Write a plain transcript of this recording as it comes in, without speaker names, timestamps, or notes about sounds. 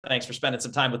Thanks for spending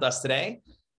some time with us today.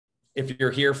 If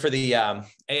you're here for the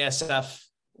ASF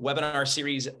webinar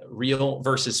series, Real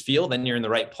versus Feel, then you're in the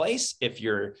right place. If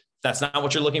that's not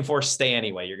what you're looking for, stay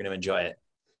anyway. You're going to enjoy it.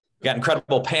 We got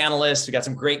incredible panelists. We got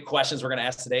some great questions we're going to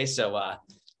ask today. So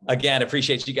again,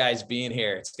 appreciate you guys being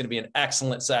here. It's going to be an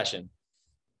excellent session.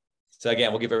 So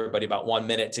again, we'll give everybody about 1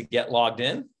 minute to get logged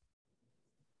in.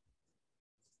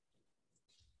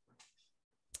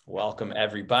 Welcome,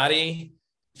 everybody.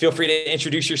 Feel free to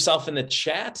introduce yourself in the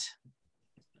chat.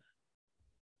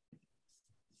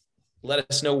 Let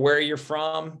us know where you're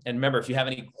from. And remember, if you have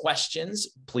any questions,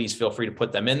 please feel free to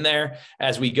put them in there.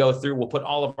 As we go through, we'll put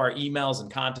all of our emails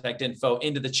and contact info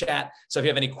into the chat. So if you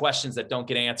have any questions that don't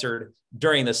get answered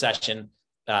during the session,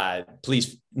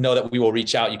 please know that we will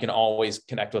reach out. You can always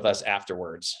connect with us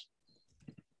afterwards.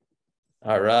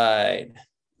 All right.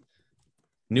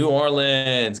 New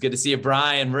Orleans. Good to see you,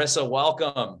 Brian. Marissa,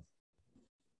 welcome.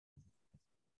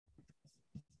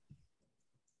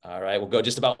 All right, we'll go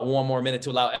just about 1 more minute to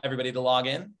allow everybody to log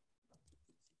in.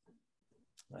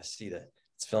 I see that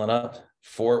it's filling up.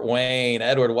 Fort Wayne,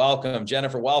 Edward, welcome.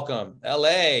 Jennifer, welcome.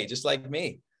 LA, just like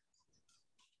me.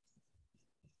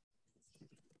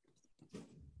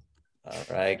 All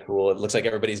right, cool. It looks like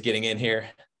everybody's getting in here.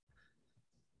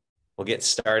 We'll get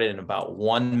started in about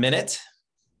 1 minute.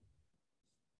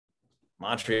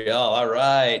 Montreal, all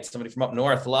right. Somebody from up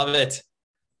north, love it.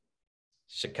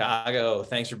 Chicago,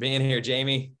 thanks for being here,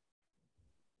 Jamie.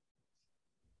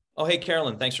 Oh, hey,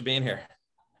 Carolyn, thanks for being here.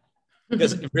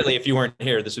 Because really, if you weren't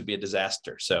here, this would be a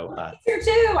disaster. So here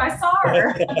too, I saw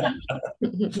her.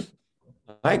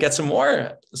 All right, got some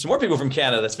more people from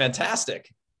Canada. That's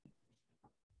fantastic.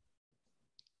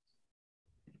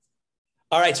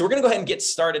 All right, so we're going to go ahead and get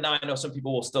started now. I know some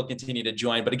people will still continue to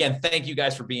join, but again, thank you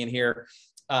guys for being here.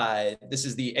 This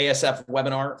is the ASF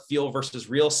webinar Feel versus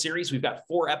Real series. We've got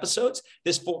 4 episodes.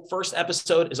 This first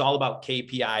episode is all about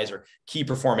KPIs, or key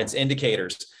performance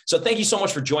indicators. So thank you so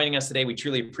much for joining us today. We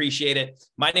truly appreciate it.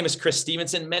 My name is Chris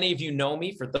Stevenson. Many of you know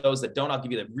me. For those that don't, I'll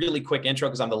give you the really quick intro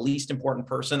because I'm the least important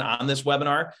person on this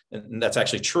webinar. And that's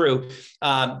actually true.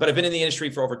 But I've been in the industry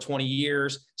for over 20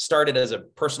 years, started as a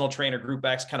personal trainer, Group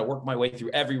X, kind of worked my way through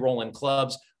every role in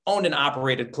clubs, owned and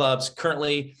operated clubs.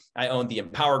 Currently, I own the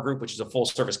Empower Group, which is a full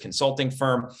service consulting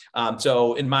firm.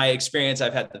 So in my experience,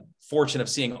 I've had the fortune of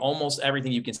seeing almost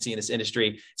everything you can see in this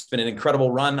industry. It's been an incredible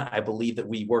run. I believe that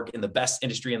we work in the best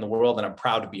industry in the world, and I'm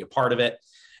proud to be a part of it.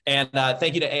 And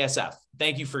thank you to ASF.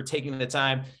 Thank you for taking the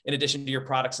time, in addition to your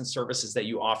products and services that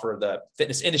you offer the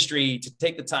fitness industry, to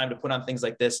take the time to put on things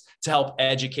like this to help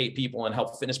educate people and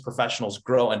help fitness professionals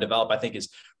grow and develop, I think is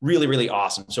really, really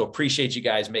awesome. So appreciate you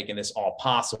guys making this all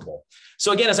possible.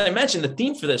 So again, as I mentioned, the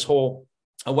theme for this whole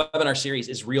webinar series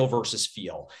is Real versus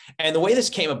Feel. And the way this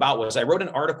came about was I wrote an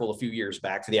article a few years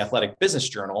back for the Athletic Business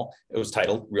Journal. It was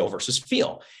titled Real versus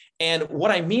Feel. And what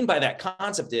I mean by that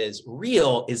concept is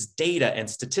real is data and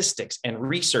statistics and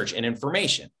research and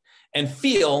information, and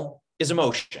feel is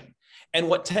emotion. And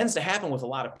what tends to happen with a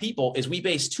lot of people is we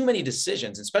base too many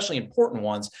decisions, especially important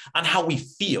ones, on how we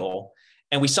feel.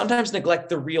 And we sometimes neglect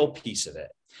the real piece of it.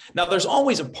 Now, there's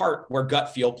always a part where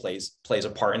gut feel plays a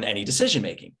part in any decision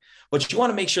making, but you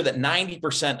want to make sure that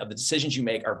 90% of the decisions you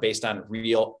make are based on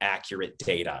real, accurate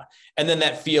data. And then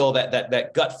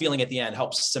that gut feeling at the end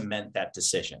helps cement that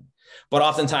decision. But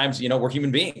oftentimes, we're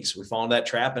human beings. We fall into that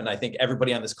trap. And I think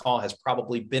everybody on this call has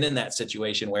probably been in that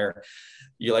situation where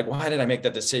you're like, why did I make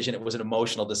that decision? It was an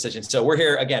emotional decision. So we're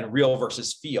here again, real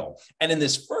versus feel. And in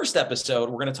this first episode,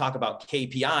 we're going to talk about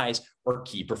KPIs, or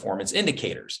key performance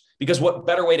indicators, because what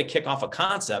better way to kick off a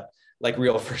concept like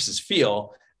real versus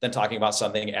feel than talking about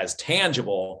something as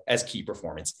tangible as key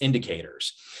performance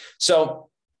indicators.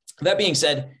 So that being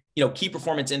said, key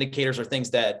performance indicators are things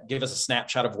that give us a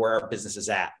snapshot of where our business is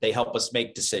at. They help us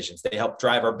make decisions. They help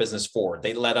drive our business forward.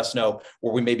 They let us know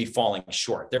where we may be falling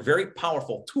short. They're very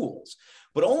powerful tools,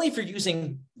 but only if you're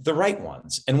using the right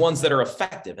ones and ones that are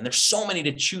effective. And there's so many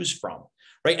to choose from,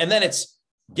 right? And then it's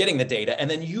getting the data and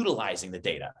then utilizing the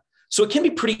data. So it can be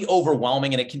pretty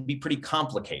overwhelming and it can be pretty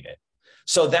complicated.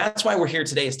 So that's why we're here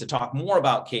today, is to talk more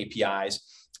about KPIs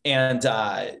and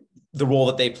the role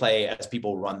that they play as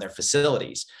people run their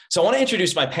facilities. So I want to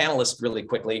introduce my panelists really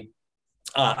quickly.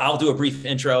 I'll do a brief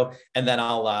intro and then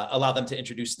I'll allow them to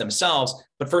introduce themselves.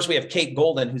 But first we have Kate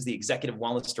Golden, who's the Executive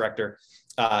Wellness Director,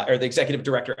 or the Executive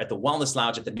Director at the Wellness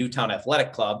Lounge at the Newtown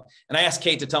Athletic Club. And I asked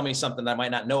Kate to tell me something that I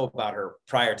might not know about her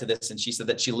prior to this. And she said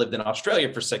that she lived in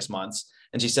Australia for 6 months.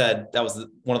 And she said that was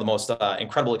one of the most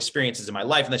incredible experiences in my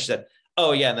life. And then she said,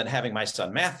 oh yeah, and then having my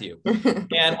son, Matthew.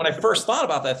 And when I first thought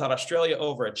about that, I thought Australia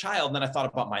over a child. And then I thought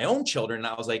about my own children. And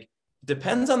I was like,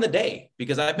 Depends on the day,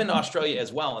 because I've been to Australia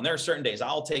as well. And there are certain days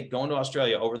I'll take going to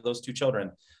Australia over those two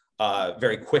children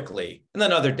very quickly. And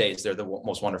then other days, they're the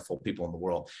most wonderful people in the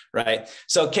world, right?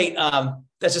 So Kate,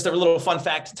 that's just a little fun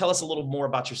fact. Tell us a little more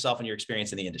about yourself and your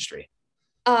experience in the industry.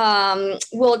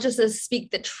 Well, just to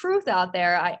speak the truth out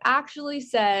there, I actually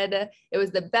said it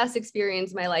was the best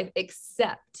experience of my life,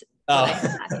 except Matthew.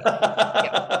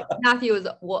 Matthew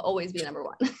will always be number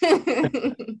one.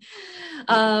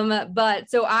 But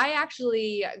so I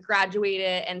actually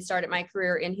graduated and started my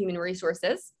career in human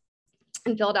resources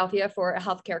in Philadelphia for a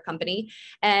healthcare company.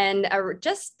 And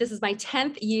this is my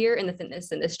 10th year in the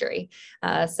fitness industry.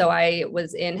 So I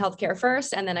was in healthcare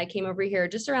first, and then I came over here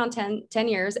just around 10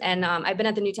 years. And I've been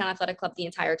at the Newtown Athletic Club the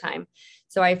entire time.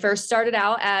 So I first started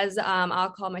out as,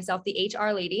 I'll call myself the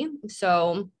HR lady.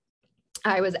 So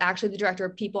I was actually the director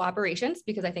of people operations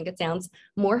because I think it sounds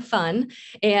more fun.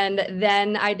 And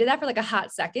then I did that for like a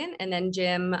hot second. And then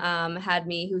Jim had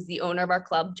me, who's the owner of our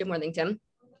club, Jim Worthington.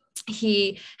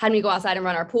 He had me go outside and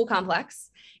run our pool complex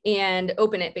and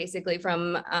open it basically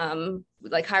from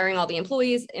like hiring all the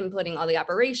employees, inputting all the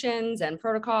operations and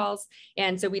protocols.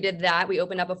 And so we did that. We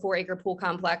opened up a 4-acre pool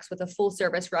complex with a full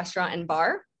service restaurant and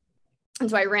bar. And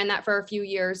so I ran that for a few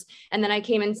years. And then I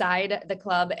came inside the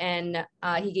club and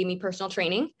he gave me personal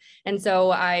training. And so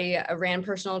I ran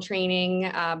personal training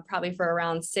probably for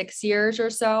around 6 years or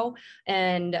so.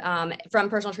 And from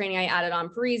personal training, I added on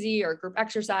Parisi or group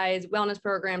exercise, wellness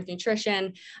programs,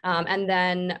 nutrition. And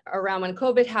then around when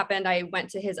COVID happened, I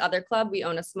went to his other club. We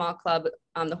own a small club,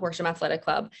 the Horsham Athletic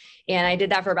Club. And I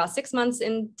did that for about 6 months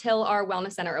until our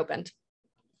wellness center opened.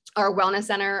 Our wellness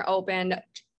center opened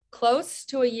close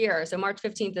to a year. So March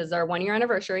 15th is our 1-year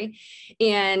anniversary.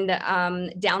 And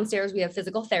downstairs we have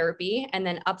physical therapy, and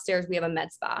then upstairs we have a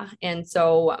med spa. And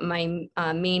so my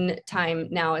main time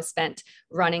now is spent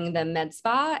running the med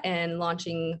spa and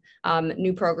launching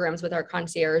new programs with our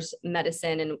concierge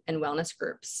medicine and wellness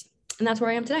groups. And that's where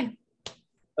I am today.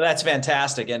 Well, that's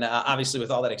fantastic. And obviously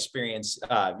with all that experience,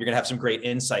 you're going to have some great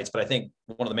insights. But I think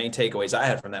one of the main takeaways I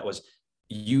had from that was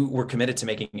you were committed to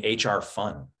making HR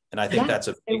fun. And I think that's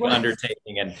a big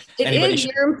undertaking, and anybody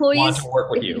should want to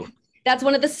work with you. That's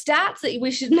one of the stats that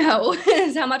we should know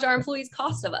is how much our employees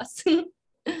cost of us.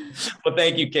 Well,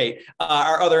 thank you, Kate.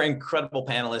 Our other incredible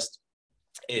panelist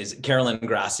is Carolyn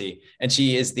Grassi, and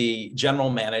she is the general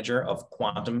manager of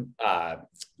Quantum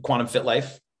Fit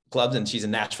Life Clubs, and she's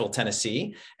in Nashville,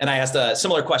 Tennessee. And I asked a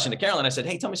similar question to Carolyn. I said,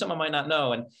 hey, tell me something I might not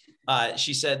know. And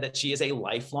she said that she is a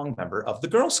lifelong member of the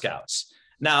Girl Scouts.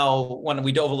 Now, when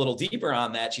we dove a little deeper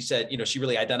on that, she said, she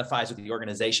really identifies with the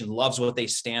organization, loves what they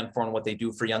stand for and what they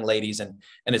do for young ladies, and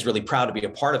is really proud to be a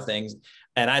part of things.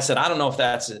 And I said, I don't know if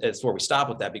it's where we stop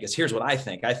with that, because here's what I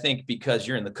think. I think because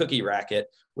you're in the cookie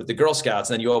racket with the Girl Scouts,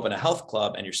 and then you open a health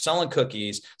club and you're selling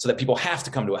cookies so that people have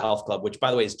to come to a health club, which, by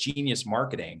the way, is genius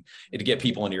marketing to get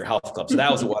people into your health club. So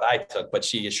that was what I took, but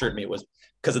she assured me it was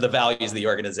because of the values of the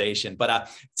organization.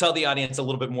 But tell the audience a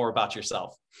little bit more about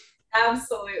yourself.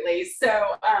 Absolutely.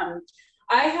 So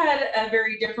I had a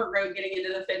very different road getting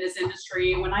into the fitness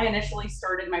industry. When I initially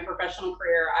started my professional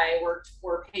career, I worked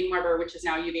for Payne Weber, which is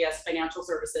now UBS Financial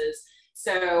Services.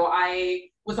 So I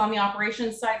was on the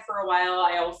operations side for a while.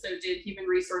 I also did human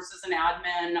resources and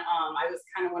admin. I was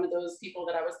kind of one of those people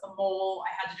that I was the mole.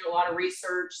 I had to do a lot of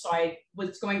research. So I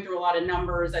was going through a lot of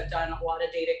numbers. I've done a lot of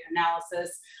data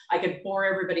analysis. I could bore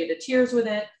everybody to tears with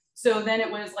it. So then it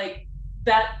was like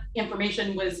that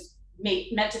information was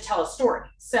meant to tell a story.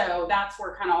 So that's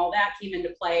where kind of all that came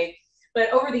into play.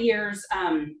 But over the years,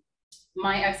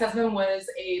 my ex-husband was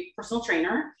a personal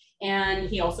trainer, and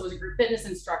he also was a group fitness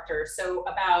instructor. So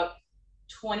about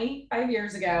 25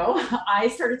 years ago, I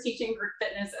started teaching group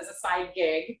fitness as a side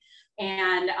gig.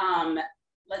 And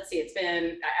let's see,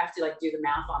 I have to do the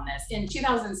math on this. In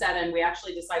 2007, we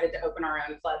actually decided to open our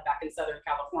own club back in Southern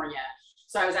California.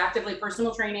 So I was actively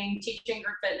personal training, teaching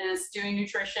group fitness, doing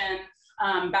nutrition.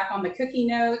 Back on the cookie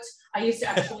note, I used to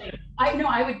actually,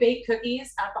 I would bake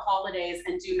cookies at the holidays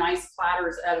and do nice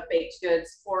platters out of baked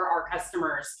goods for our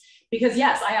customers, because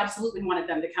yes, I absolutely wanted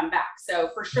them to come back.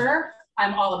 So for sure,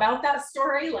 I'm all about that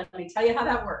story. Let me tell you how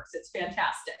that works. It's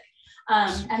fantastic.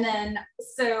 And then,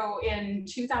 so in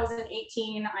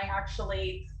 2018, I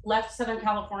actually left Southern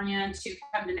California to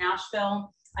come to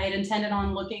Nashville. I had intended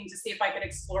on looking to see if I could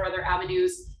explore other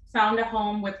avenues. Found a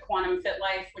home with Quantum Fit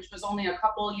Life, which was only a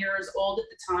couple years old at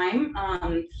the time.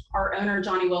 Our owner,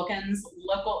 Johnny Wilkins,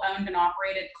 local owned and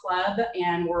operated club,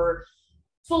 and we're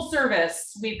full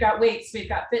service. We've got weights, we've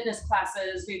got fitness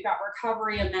classes, we've got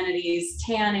recovery amenities,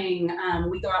 tanning.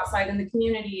 We go outside in the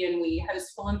community and we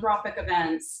host philanthropic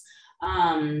events.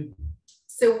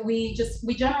 So we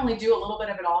generally do a little bit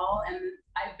of it all. And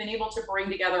I've been able to bring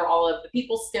together all of the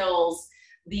people skills,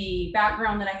 the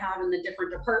background that I have in the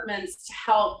different departments to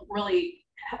help really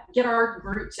get our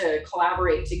group to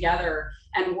collaborate together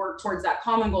and work towards that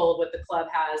common goal of what the club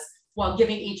has, while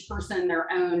giving each person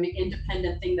their own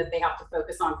independent thing that they have to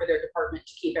focus on for their department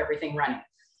to keep everything running.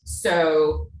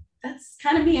 So that's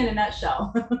kind of me in a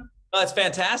nutshell. Oh, that's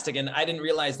fantastic. And I didn't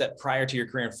realize that prior to your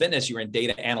career in fitness, you were in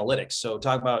data analytics. So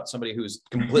talk about somebody who's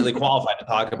completely qualified to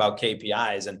talk about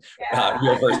KPIs and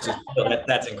real versus real.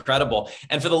 That's incredible.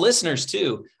 And for the listeners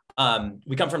too,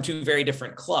 we come from two very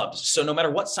different clubs. So no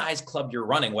matter what size club you're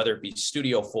running, whether it be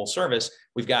studio, full service,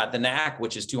 we've got the NAC,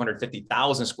 which is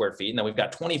 250,000 square feet. And then we've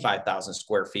got 25,000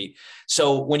 square feet.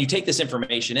 So when you take this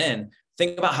information in,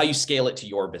 think about how you scale it to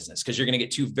your business, because you're going to get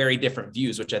two very different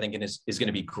views, which I think is going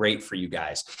to be great for you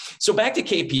guys. So back to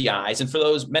KPIs. And for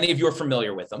those, many of you are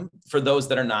familiar with them. For those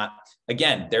that are not,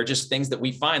 again, they're just things that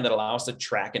we find that allow us to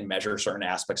track and measure certain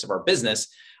aspects of our business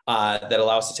that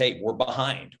allow us to say we're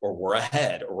behind or we're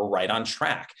ahead or we're right on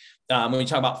track. When we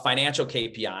talk about financial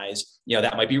KPIs,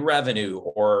 that might be revenue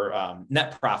or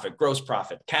net profit, gross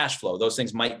profit, cash flow. Those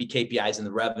things might be KPIs in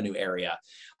the revenue area.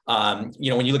 When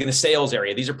you look in the sales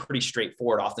area, these are pretty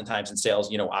straightforward. Oftentimes in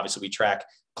sales, obviously we track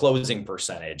closing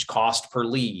percentage, cost per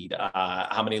lead,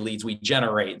 how many leads we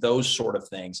generate, those sort of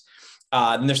things.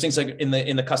 And there's things like in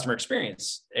the customer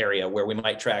experience area where we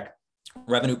might track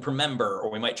revenue per member,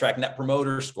 or we might track net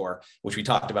promoter score, which we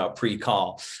talked about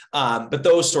pre-call, but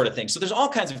those sort of things. So there's all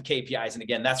kinds of KPIs. And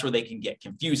again, that's where they can get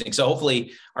confusing. So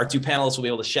hopefully our two panelists will be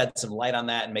able to shed some light on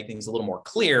that and make things a little more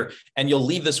clear. And you'll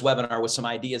leave this webinar with some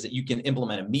ideas that you can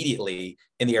implement immediately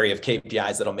in the area of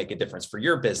KPIs that'll make a difference for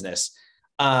your business.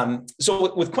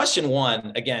 So with question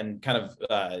one, again, kind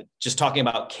of just talking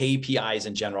about KPIs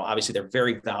in general, obviously they're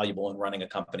very valuable in running a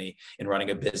company, in running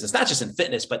a business, not just in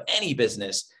fitness, but any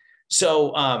business.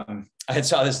 So I had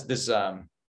saw this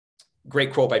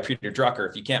great quote by Peter Drucker: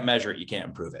 if you can't measure it, you can't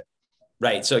improve it.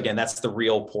 Right. So again, that's the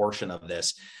real portion of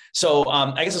this. So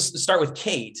I guess let's start with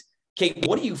Kate. Kate,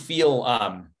 what do you feel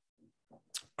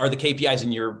are the KPIs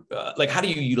in your, how do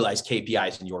you utilize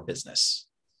KPIs in your business?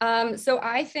 So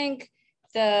I think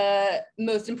the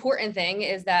most important thing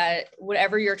is that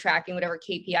whatever you're tracking, whatever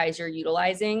KPIs you're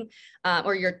utilizing,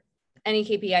 or any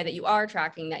KPI that you are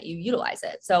tracking, that you utilize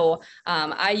it. So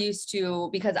I used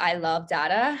to, because I love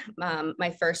data,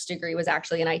 my first degree was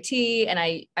actually in IT, and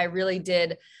I really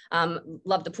did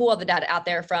love the pool of the data out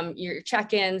there, from your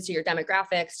check-ins to your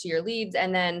demographics to your leads.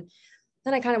 And then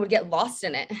I kind of would get lost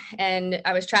in it. And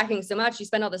I was tracking so much, you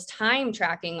spend all this time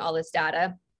tracking all this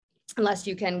data, unless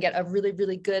you can get a really,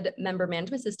 really good member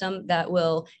management system that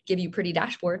will give you pretty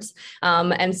dashboards.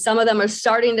 And some of them are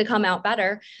starting to come out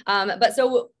better. But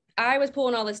so I was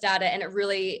pulling all this data, and it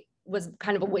really was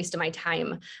kind of a waste of my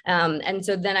time. And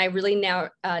so then I really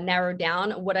narrowed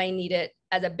down what I needed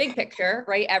as a big picture,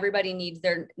 right? Everybody needs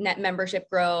their net membership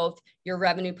growth, your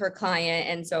revenue per client,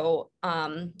 and so,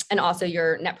 and also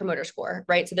your net promoter score,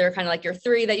 right? So they're kind of like your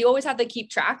three that you always have to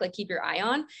keep track, keep your eye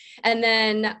on. And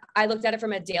then I looked at it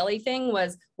from a daily thing,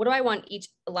 was what do I want each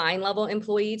line level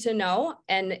employee to know?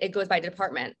 And it goes by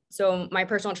department. So my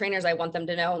personal trainers, I want them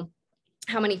to know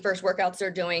how many first workouts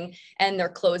they're doing and their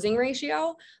closing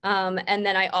ratio. And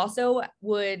then I also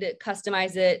would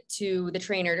customize it to the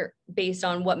trainer based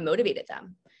on what motivated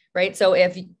them, right? So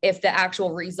if the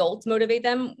actual results motivate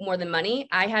them more than money,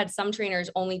 I had some trainers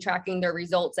only tracking their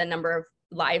results and number of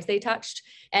lives they touched,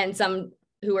 and some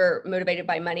who are motivated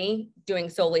by money doing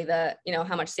solely the,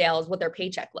 how much sales, what their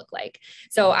paycheck look like.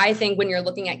 So I think when you're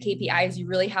looking at KPIs, you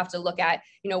really have to look at,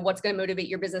 what's going to motivate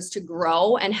your business to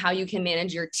grow and how you can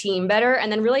manage your team better.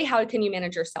 And then really, how can you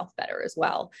manage yourself better as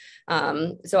well?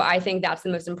 So I think that's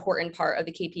the most important part of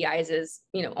the KPIs is,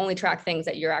 only track things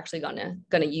that you're actually going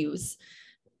to use.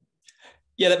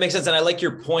 Yeah, that makes sense. And I like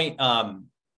your point.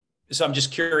 So I'm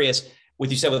just curious, what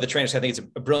you said with the trainers, I think it's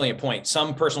a brilliant point.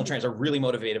 Some personal trainers are really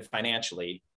motivated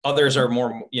financially. Others are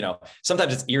more,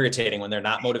 sometimes it's irritating when they're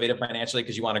not motivated financially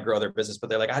because you want to grow their business,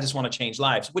 but they're like, I just want to change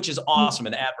lives, which is awesome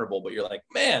and admirable. But you're like,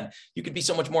 man, you could be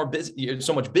so much more busy, you're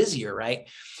so much busier, right?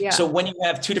 Yeah. So when you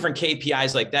have two different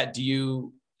KPIs like that,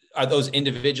 are those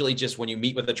individually just when you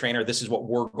meet with the trainer, this is what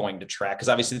we're going to track? Because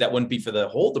obviously that wouldn't be for the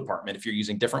whole department if you're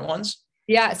using different ones.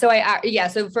 Yeah. So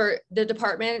so for the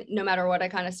department, no matter what, I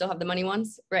kind of still have the money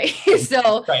ones, right?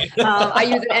 So right. I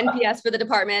use an NPS for the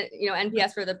department,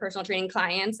 NPS for the personal training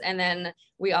clients. And then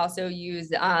we also use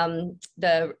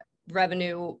the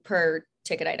revenue per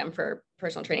ticket item for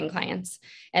personal training clients,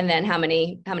 and then how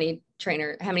many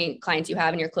clients you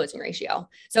have in your closing ratio.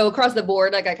 So across the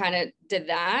board, like I kind of did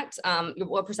that.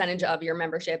 What percentage of your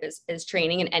membership is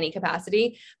training in any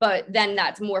capacity, but then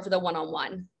that's more for the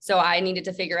one-on-one. So I needed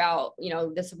to figure out,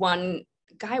 this one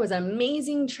guy was an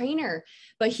amazing trainer,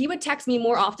 but he would text me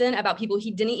more often about people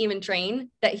he didn't even train,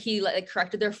 that he like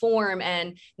corrected their form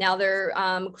and now they're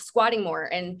squatting more.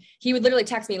 And he would literally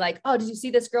text me like, "Oh, did you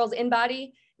see this girl's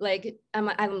InBody?" Like I'm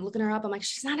looking her up. I'm like,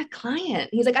 "She's not a client."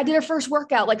 He's like, "I did her first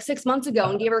workout like 6 months ago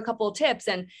and gave her a couple of tips."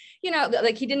 And,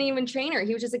 like he didn't even train her.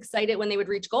 He was just excited when they would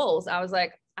reach goals. I was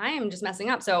like, I am just messing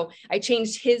up. So I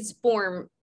changed his form,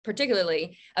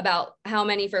 particularly about how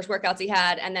many first workouts he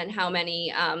had and then how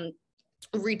many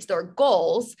reach their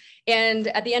goals. And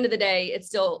at the end of the day,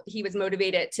 he was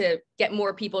motivated to get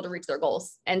more people to reach their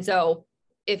goals. And so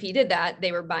if he did that,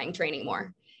 they were buying training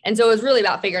more. And so it was really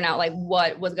about figuring out like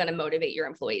what was going to motivate your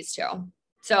employees too.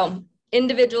 So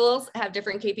individuals have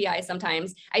different KPIs.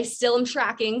 Sometimes I still am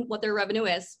tracking what their revenue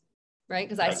is, right?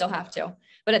 Because I still have to,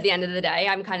 but at the end of the day,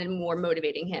 I'm kind of more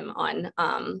motivating him on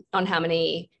how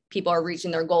many people are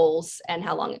reaching their goals and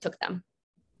how long it took them.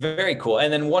 Very cool.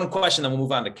 And then one question, then we'll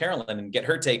move on to Carolyn and get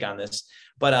her take on this.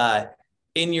 But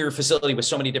in your facility with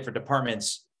so many different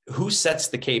departments, who sets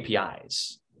the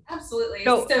KPIs? Absolutely.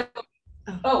 No. Sorry.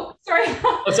 Oh,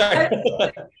 sorry.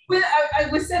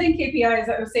 With setting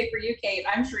KPIs, I would say for you, Kate,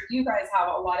 I'm sure you guys have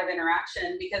a lot of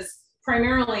interaction because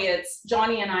primarily it's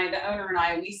Johnny and I, the owner and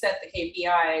I, we set the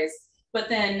KPIs. But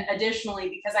then additionally,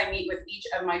 because I meet with each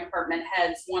of my department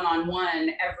heads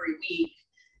one-on-one every week,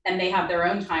 and they have their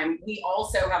own time, we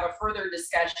also have a further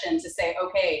discussion to say,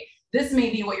 okay, this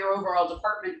may be what your overall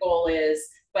department goal is,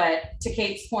 but to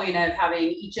Kate's point of having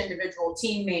each individual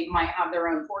teammate might have their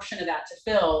own portion of that to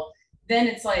fill, then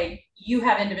it's like you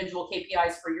have individual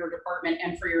KPIs for your department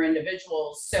and for your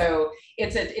individuals. So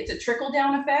it's a trickle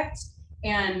down effect,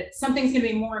 and something's gonna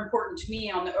be more important to me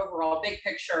on the overall big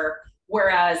picture.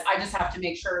 Whereas I just have to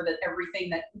make sure that everything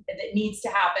that needs to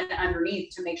happen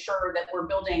underneath to make sure that we're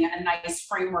building a nice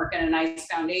framework and a nice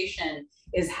foundation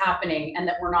is happening, and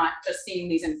that we're not just seeing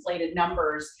these inflated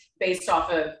numbers based off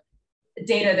of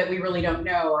data that we really don't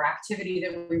know or activity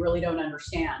that we really don't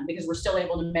understand, because we're still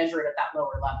able to measure it at that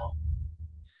lower level.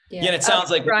 Yeah, and it sounds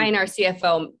like Brian, our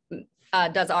CFO,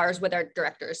 does ours with our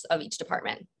directors of each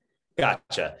department.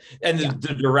 Gotcha. And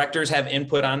the directors have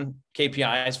input on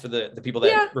KPIs for the people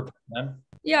that report them?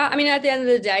 Yeah. I mean, at the end of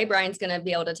the day, Brian's going to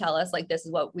be able to tell us like, this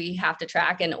is what we have to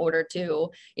track in order to,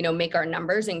 make our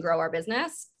numbers and grow our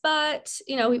business. But,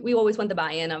 we always want the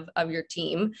buy-in of your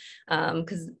team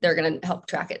because they're going to help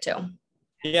track it too.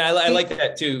 Yeah. I like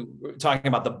that too. Talking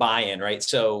about the buy-in, right?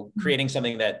 So creating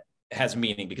something that has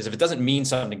meaning, because if it doesn't mean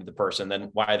something to the person, then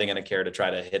why are they going to care to try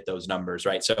to hit those numbers,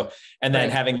 right? So, and then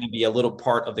having to be a little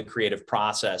part of the creative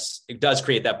process, it does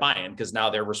create that buy-in because now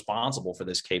they're responsible for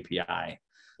this KPI.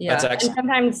 Yeah. That's excellent. And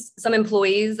sometimes some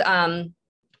employees,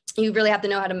 you really have to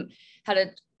know how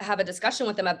to have a discussion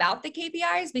with them about the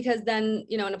KPIs, because then,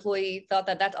 an employee thought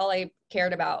that that's all I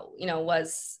cared about,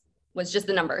 was just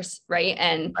the numbers. Right.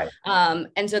 And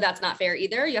so that's not fair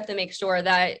either. You have to make sure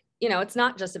that, it's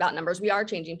not just about numbers. We are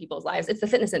changing people's lives. It's the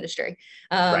fitness industry.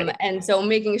 And so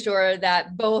making sure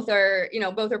that both are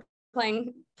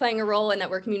playing a role and that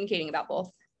we're communicating about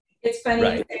both. It's funny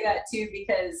you say that too,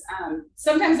 because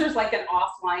sometimes there's like an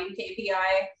offline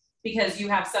KPI because you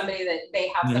have somebody that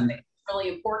they have something really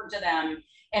important to them.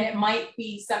 And it might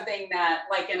be something that,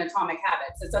 like in Atomic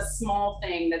Habits, it's a small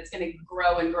thing that's going to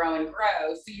grow and grow and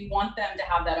grow. So you want them to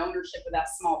have that ownership of that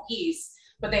small piece,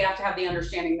 but they have to have the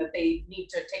understanding that they need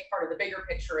to take part of the bigger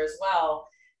picture as well.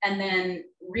 And then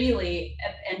really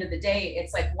at the end of the day,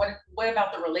 it's like, what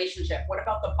about the relationship? What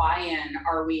about the buy-in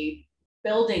are we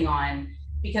building on?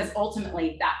 Because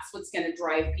ultimately that's what's going to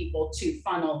drive people to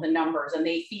funnel the numbers, and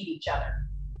they feed each other.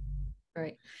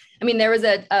 Right. I mean, there was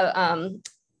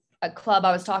a club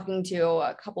I was talking to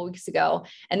a couple of weeks ago,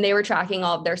 and they were tracking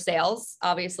all of their sales.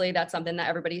 Obviously that's something that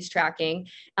everybody's tracking.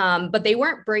 But they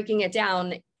weren't breaking it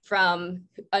down from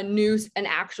an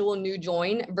actual new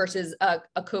join versus a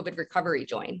COVID recovery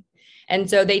join. And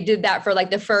so they did that for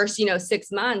like the first,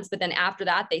 6 months, but then after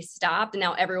that they stopped, and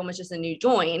now everyone was just a new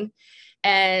join.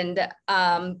 And,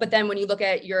 but then when you look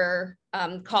at your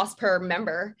cost per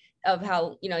member of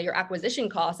how, your acquisition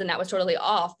costs, and that was totally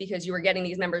off because you were getting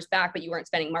these members back, but you weren't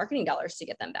spending marketing dollars to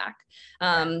get them back.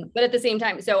 But at the same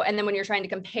time, and then when you're trying to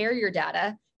compare your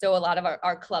data, so a lot of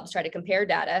our clubs try to compare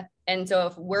data. And so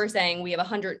if we're saying we have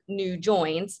 100 new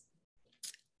joins,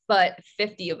 but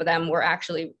 50 of them were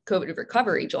actually COVID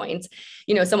recovery joins,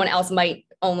 someone else might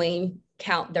only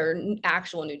count their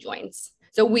actual new joins.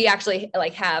 So we actually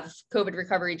like have COVID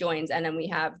recovery joins, and then we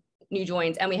have new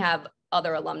joins, and we have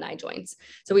other alumni joins.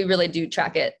 So we really do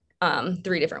track it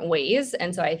 3 different ways.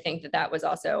 And so I think that that was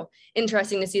also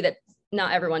interesting to see that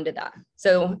not everyone did that.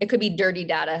 So it could be dirty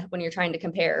data when you're trying to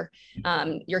compare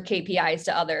your KPIs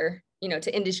to other,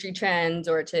 to industry trends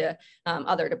or to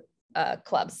other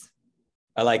clubs.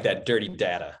 I like that, dirty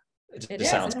data. It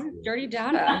sounds cool. Dirty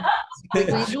data.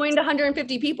 We joined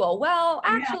 150 people. Well,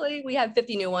 actually, we had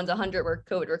 50 new ones. 100 were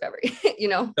COVID recovery.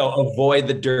 So avoid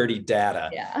the dirty data.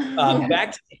 Yeah.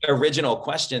 Back to the original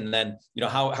question, then.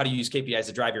 How do you use KPIs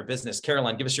to drive your business?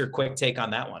 Caroline, give us your quick take on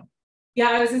that one. Yeah,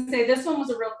 I was going to say this one was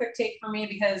a real quick take for me,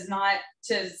 because not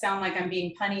to sound like I'm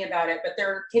being punny about it, but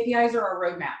their KPIs are our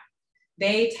roadmap.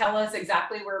 They tell us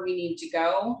exactly where we need to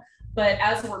go, but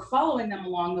as we're following them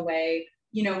along the way,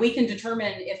 we can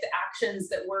determine if the actions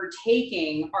that we're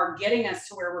taking are getting us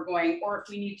to where we're going, or if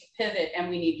we need to pivot and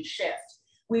we need to shift.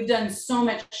 We've done so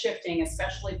much shifting,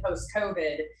 especially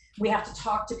post-COVID. We have to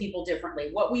talk to people differently.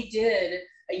 What we did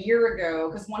a year ago,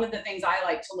 because one of the things I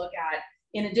like to look at,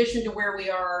 in addition to where we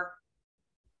are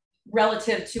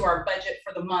relative to our budget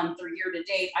for the month or year to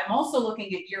date, I'm also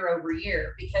looking at year over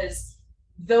year, because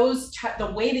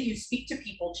the way that you speak to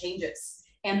people changes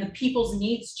and the people's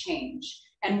needs change.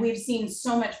 And we've seen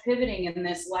so much pivoting in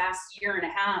this last year and a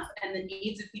half, and the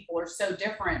needs of people are so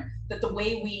different that the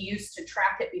way we used to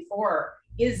track it before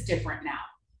is different now.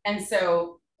 And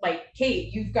so, like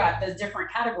Kate, you've got the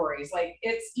different categories. Like,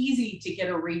 it's easy to get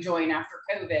a rejoin after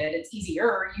COVID. It's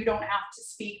easier. You don't have to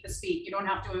speak the speak. You don't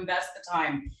have to invest the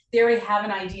time. They already have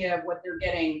an idea of what they're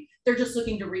getting. They're just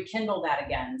looking to rekindle that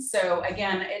again. So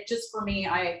again, it just, for me,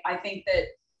 I think that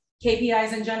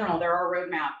KPIs in general, they're our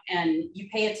roadmap, and you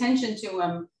pay attention to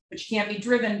them, but you can't be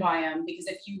driven by them, because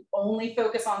if you only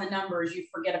focus on the numbers, you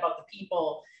forget about the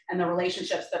people and the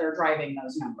relationships that are driving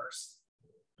those numbers.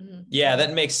 Yeah,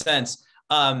 that makes sense.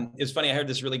 It's funny. I heard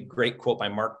this really great quote by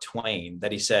Mark Twain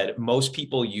that he said, most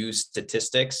people use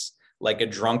statistics like a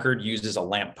drunkard uses a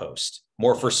lamppost,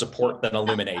 more for support than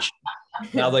illumination.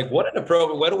 Now, like, what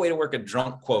a way to work a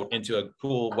drunk quote into a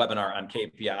cool webinar on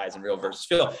KPIs and real versus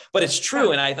feel. But it's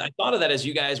true. And I thought of that as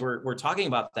you guys were talking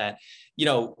about that.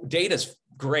 Data's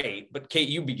great, but Kate,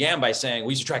 you began by saying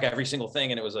we used to track every single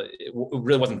thing, and it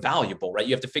really wasn't valuable, right?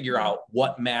 You have to figure out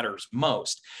what matters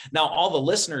most. Now, all the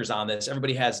listeners on this,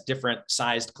 everybody has different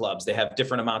sized clubs. They have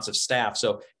different amounts of staff,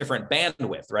 so different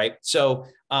bandwidth, right? So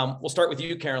we'll start with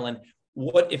you, Carolyn.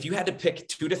 What if you had to pick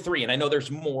 2 to 3, and I know there's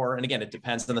more, and again, it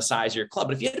depends on the size of your club,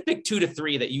 but if you had to pick 2 to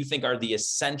 3 that you think are the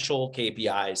essential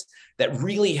KPIs that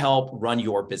really help run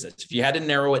your business, if you had to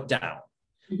narrow it down,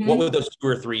 what would those 2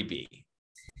 or 3 be?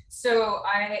 So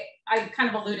I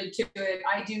kind of alluded to it.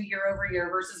 I do year over year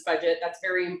versus budget. That's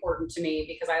very important to me,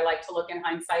 because I like to look in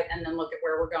hindsight and then look at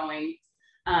where we're going.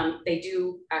 They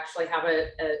do actually have a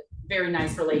very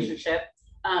nice relationship.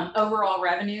 Overall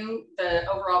revenue, the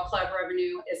overall club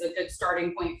revenue is a good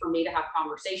starting point for me to have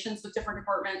conversations with different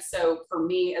departments. So for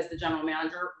me as the general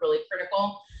manager, really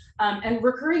critical. And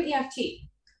recurring EFT.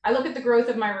 I look at the growth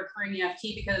of my recurring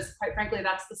EFT because, quite frankly,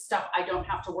 that's the stuff I don't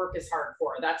have to work as hard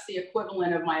for. That's the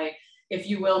equivalent of my, if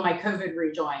you will, my COVID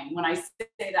rejoin. When I say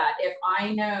that, if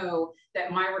I know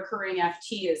that my recurring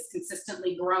FT is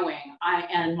consistently growing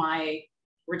and my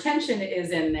retention is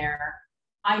in there,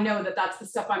 I know that that's the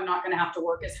stuff I'm not going to have to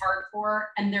work as hard for,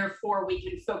 and therefore we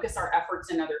can focus our efforts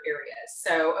in other areas.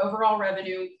 So overall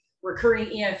revenue,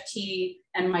 recurring EFT,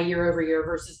 and my year over year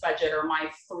versus budget are my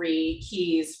 3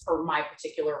 keys for my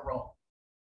particular role.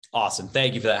 Awesome.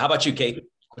 Thank you for that. How about you, Kate?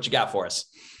 What you got for us?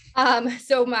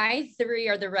 So my 3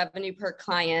 are the revenue per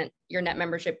client, your net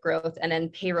membership growth, and then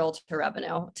payroll to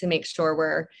revenue, to make sure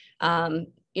we're,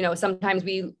 sometimes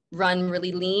we run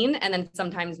really lean, and then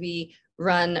sometimes we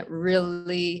run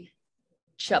really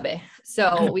chubby.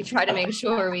 So we try to make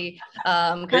sure we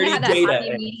kind of have that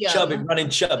happy medium. Chubby, running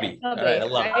chubby. Yeah, chubby. All right, I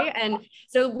love it. And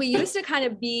so we used to kind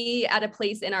of be at a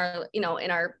place in our, in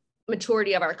our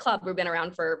maturity of our club. We've been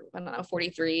around for,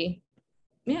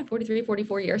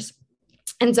 44 years.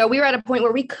 And so we were at a point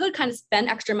where we could kind of spend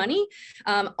extra money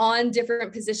on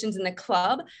different positions in the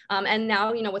club. And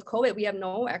now, with COVID, we have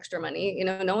no extra money,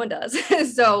 no one does.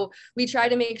 So we try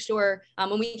to make sure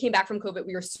when we came back from COVID,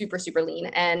 we were super, super lean.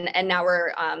 And now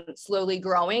we're slowly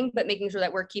growing, but making sure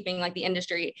that we're keeping like the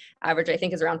industry average, I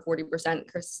think is around 40%.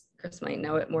 Chris might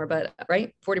know it more, but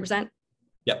right? 40%?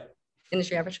 Yep.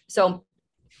 Industry average. So,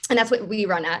 and that's what we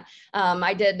run at.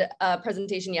 I did a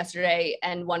presentation yesterday,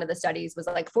 and one of the studies was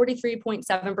like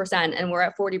 43.7%, and we're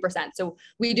at 40%. So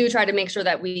we do try to make sure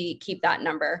that we keep that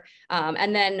number.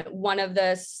 And then one of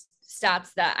the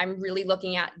stats that I'm really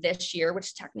looking at this year,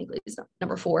 which technically is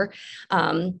number 4,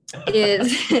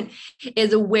 is,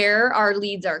 is where our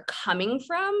leads are coming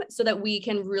from so that we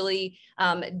can really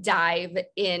dive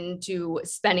into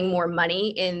spending more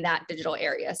money in that digital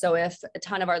area. So if a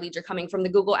ton of our leads are coming from the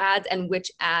Google ads, and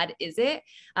which ad is it?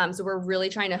 So we're really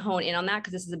trying to hone in on that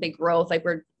because this is a big growth. Like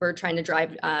we're trying to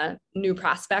drive new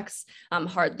prospects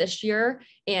hard this year.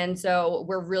 And so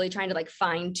we're really trying to like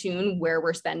fine tune where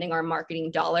we're spending our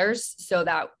marketing dollars so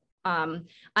that I'm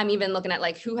even looking at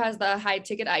like who has the high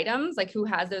ticket items, like who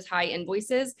has those high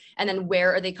invoices, and then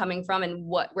where are they coming from and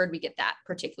where do we get that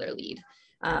particular lead?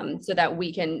 So that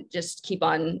we can just keep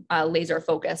on laser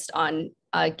focused on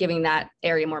giving that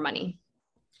area more money.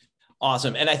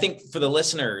 Awesome. And I think for the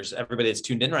listeners, everybody that's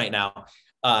tuned in right now,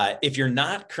 if you're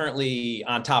not currently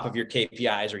on top of your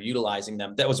KPIs or utilizing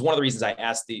them, that was one of the reasons I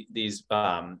asked these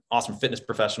awesome fitness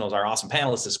professionals, our awesome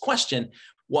panelists, this question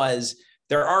was,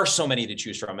 there are so many to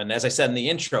choose from. And as I said in the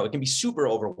intro, it can be super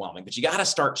overwhelming, but you got to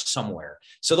start somewhere.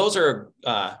 So those are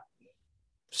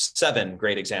 7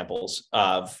 great examples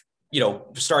of,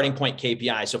 starting point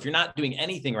KPI. So if you're not doing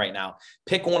anything right now,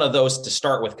 pick one of those to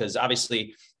start with, because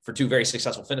obviously for 2 very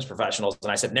successful fitness professionals, and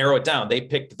I said, narrow it down. They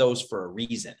picked those for a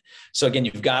reason. So again,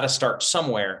 you've got to start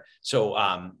somewhere. So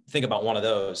think about one of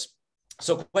those.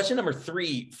 So question number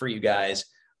 3 for you guys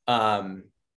that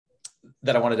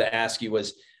I wanted to ask you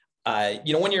was,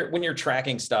 when you're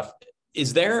tracking stuff,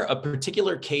 is there a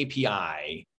particular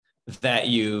KPI that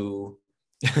you,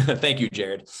 thank you,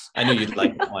 Jared. I knew you'd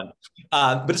like that one.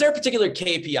 But is there a particular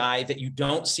KPI that you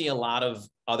don't see a lot of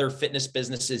other fitness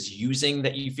businesses using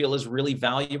that you feel is really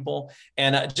valuable?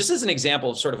 And just as an example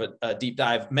of sort of a deep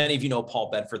dive, many of you know Paul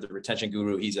Bedford, the retention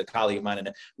guru. He's a colleague of mine and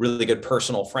a really good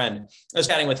personal friend. I was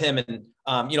chatting with him, and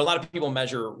a lot of people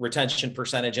measure retention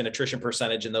percentage and attrition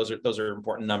percentage, and those are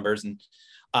important numbers. And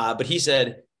but he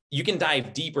said, you can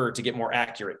dive deeper to get more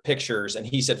accurate pictures. And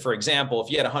he said, for example,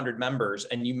 if you had 100 members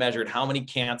and you measured how many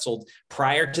canceled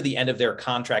prior to the end of their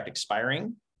contract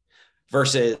expiring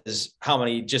versus how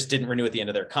many just didn't renew at the end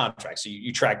of their contract. So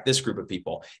you track this group of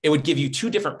people, it would give you 2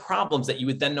 different problems that you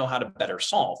would then know how to better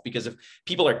solve. Because if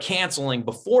people are canceling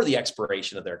before the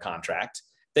expiration of their contract,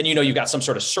 then you've got some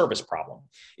sort of service problem.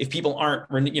 If people aren't,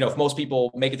 if most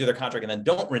people make it through their contract and then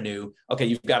don't renew, okay,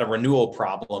 you've got a renewal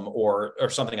problem or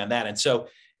something on that. And so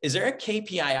is there a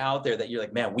KPI out there that you're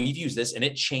like, man, we've used this and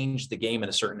it changed the game in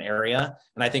a certain area?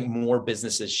 And I think more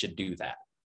businesses should do that.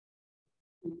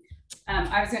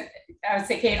 I would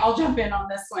say, Kate, I'll jump in on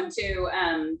this one too.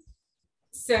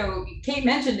 So Kate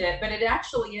mentioned it, but it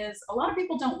actually is, a lot of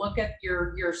people don't look at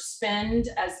your spend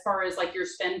as far as like your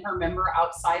spend per member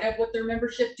outside of what their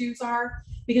membership dues are,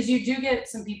 because you do get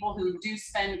some people who do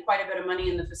spend quite a bit of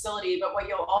money in the facility. But what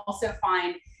you'll also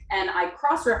find, and I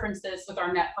cross-reference this with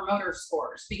our net promoter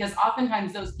scores, because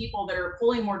oftentimes those people that are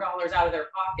pulling more dollars out of their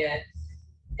pocket,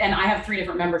 and I have 3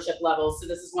 different membership levels, so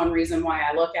this is one reason why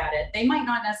I look at it, they might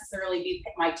not necessarily be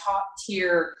my top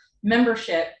tier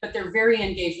membership, but they're very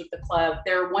engaged with the club.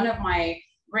 They're one of my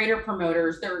greater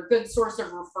promoters. They're a good source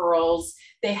of referrals.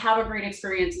 They have a great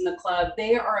experience in the club.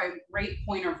 They are a great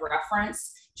point of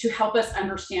reference to help us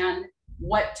understand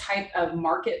what type of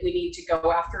market we need to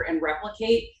go after and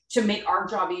replicate to make our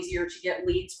job easier to get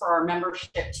leads for our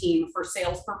membership team for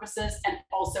sales purposes, and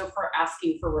also for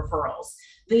asking for referrals.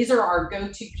 These are our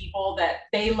go-to people that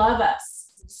they love us.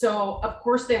 So of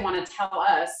course they want to tell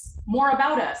us more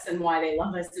about us and why they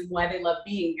love us and why they love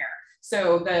being here.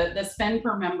 So the spend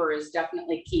per member is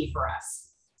definitely key for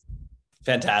us.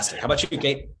 Fantastic. How about you,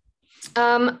 Kate?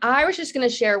 I was just going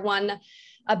to share one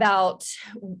about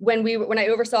when I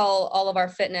oversaw all of our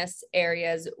fitness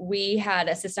areas, we had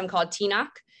a system called TNOC.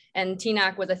 And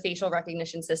TNOC was a facial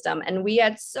recognition system. And we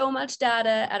had so much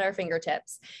data at our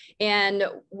fingertips. And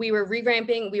we were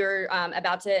revamping. We were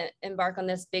about to embark on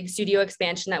this big studio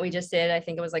expansion that we just did. I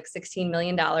think it was like $16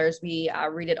 million. We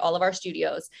redid all of our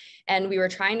studios. And we were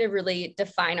trying to really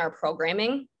define our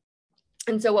programming.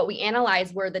 And so what we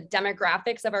analyzed were the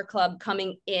demographics of our club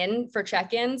coming in for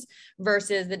check-ins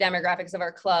versus the demographics of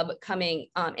our club coming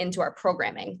into our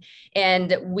programming.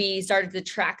 And we started to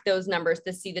track those numbers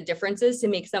to see the differences, to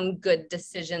make some good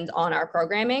decisions on our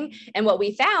programming. And what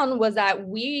we found was that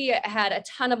we had a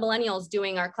ton of millennials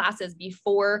doing our classes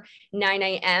before 9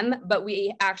 a.m., but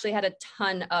we actually had a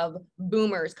ton of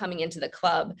boomers coming into the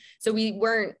club. So we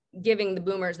weren't giving the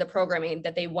boomers the programming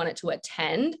that they wanted to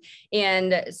attend.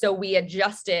 And so we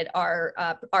adjusted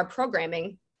our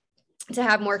programming to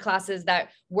have more classes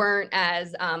that weren't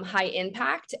as high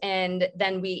impact. And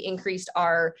then we increased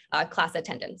our class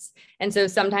attendance. And so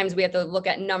sometimes we have to look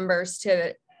at numbers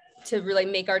to to really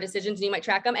make our decisions, and you might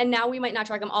track them. And now we might not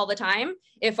track them all the time.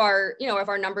 If our, if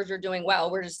our numbers are doing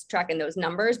well, we're just tracking those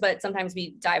numbers, but sometimes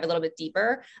we dive a little bit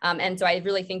deeper. And so I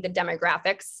really think the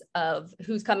demographics of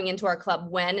who's coming into our club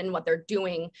when and what they're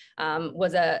doing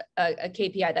was a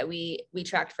KPI that we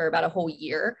tracked for about a whole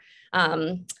year.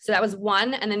 So that was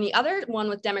one. And then the other one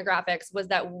with demographics was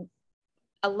that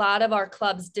a lot of our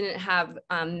clubs didn't have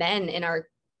men in our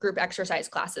group exercise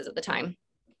classes at the time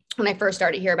when I first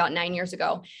started here about 9 years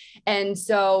ago. And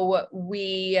so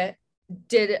we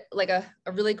did like a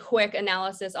really quick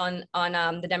analysis on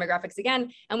the demographics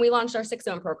again, and we launched our 6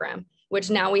 Zone program, which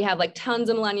now we have like tons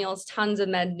of millennials, tons of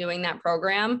men doing that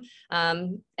program.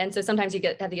 And so sometimes you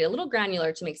have to get a little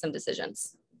granular to make some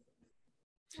decisions.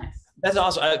 That's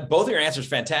awesome. Both of your answers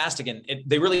fantastic. And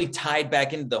they really tied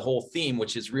back into the whole theme,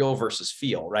 which is real versus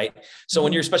feel, right? So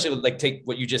when you're especially like take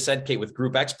what you just said, Kate, with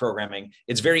Group X programming,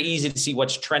 it's very easy to see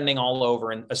what's trending all over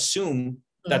and assume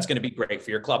that's going to be great for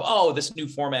your club. Oh, this new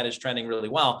format is trending really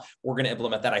well. We're going to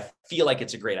implement that. I feel like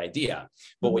it's a great idea.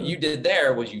 But what you did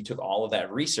there was you took all of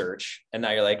that research and now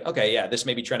you're like, okay, yeah, this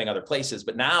may be trending other places,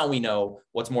 but now we know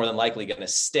what's more than likely going to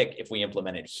stick if we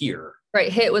implement it here.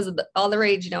 Right. Hit was all the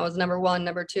rage, it was number 1,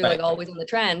 number 2, like always on the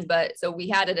trend. But so we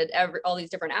had it at all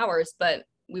these different hours, but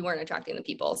we weren't attracting the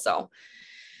people. So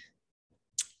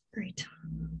great.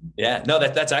 Yeah, no,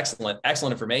 that's excellent.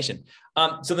 Excellent information.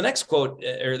 So the next quote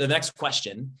or the next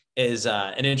question is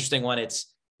an interesting one. Is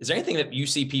there anything that you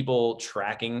see people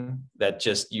tracking that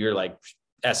just you're like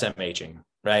SMHing,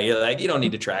 right? You're like, you don't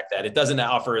need to track that. It doesn't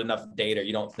offer enough data.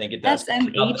 You don't think it does.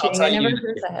 SMHing. I never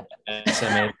heard that.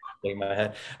 SMHing in my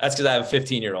head. That's because I have a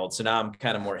 15-year-old. So now I'm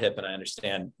kind of more hip and I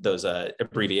understand those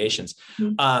abbreviations.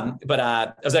 But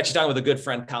I was actually talking with a good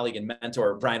friend, colleague, and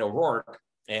mentor, Brian O'Rourke.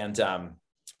 And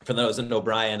for those that know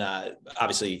Brian,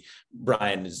 obviously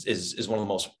Brian is one of the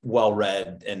most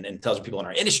well-read and intelligent people in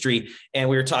our industry. And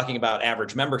we were talking about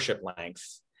average membership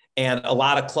length. And a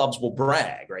lot of clubs will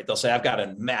brag, right? They'll say, I've got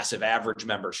a massive average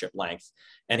membership length.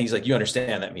 And he's like, you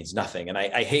understand that means nothing. And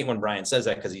I hate when Brian says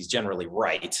that because he's generally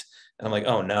right. And I'm like,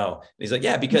 oh no. And he's like,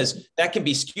 yeah, because that can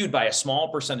be skewed by a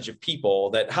small percentage of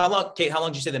people that, Kate, how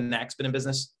long did you say the NAC's been in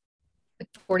business?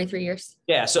 43 years.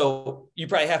 Yeah. So you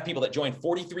probably have people that joined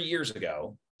 43 years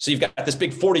ago. So you've got this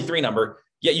big 43 number.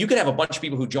 Yeah, you could have a bunch of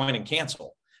people who join and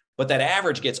cancel, but that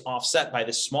average gets offset by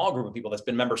this small group of people that's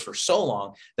been members for so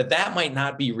long that might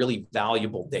not be really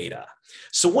valuable data.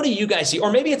 So what do you guys see?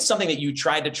 Or maybe it's something that you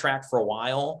tried to track for a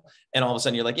while and all of a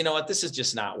sudden you're like, you know what, this is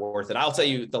just not worth it. I'll tell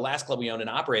you, the last club we owned and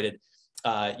operated,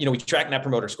 we tracked Net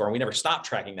Promoter Score and we never stopped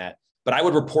tracking that, but I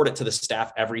would report it to the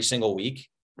staff every single week,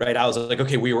 right? I was like,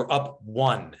 okay, we were up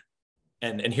 1.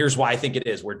 And here's why I think it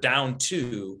is. We're down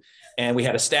 2. And we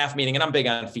had a staff meeting, and I'm big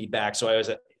on feedback. So I always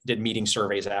did meeting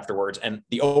surveys afterwards. And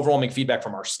the overwhelming feedback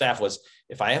from our staff was,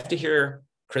 if I have to hear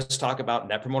Chris talk about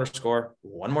Net Promoter Score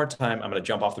one more time, I'm going to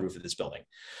jump off the roof of this building.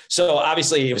 So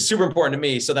obviously it was super important to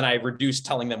me. So then I reduced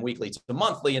telling them weekly to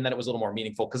monthly, and then it was a little more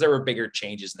meaningful because there were bigger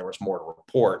changes and there was more to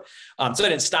report. So I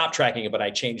didn't stop tracking it, but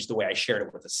I changed the way I shared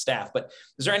it with the staff. But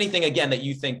is there anything, again, that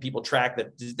you think people track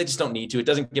that they just don't need to? It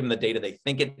doesn't give them the data they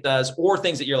think it does, or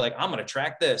things that you're like, I'm going to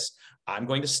track this. I'm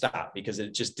going to stop because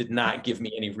it just did not give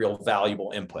me any real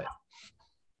valuable input.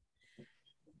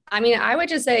 I mean, I would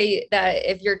just say that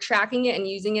if you're tracking it and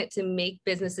using it to make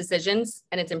business decisions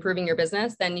and it's improving your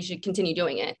business, then you should continue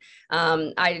doing it.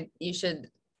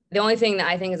 The only thing that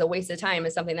I think is a waste of time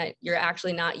is something that you're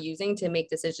actually not using to make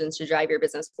decisions to drive your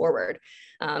business forward.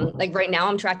 Like right now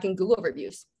I'm tracking Google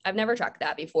reviews. I've never tracked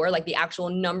that before. Like the actual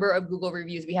number of Google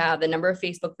reviews we have, the number of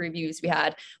Facebook reviews we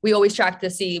had, we always track to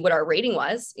see what our rating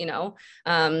was,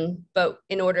 but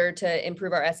in order to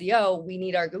improve our SEO, we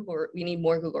need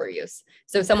more Google reviews.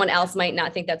 So someone else might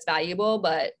not think that's valuable,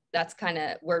 but that's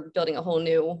we're building a whole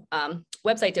new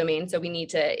website domain. So we need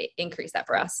to increase that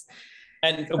for us.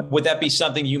 And would that be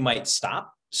something you might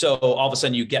stop? So all of a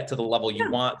sudden you get to the level you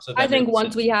want. So I think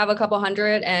once we have a couple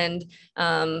hundred and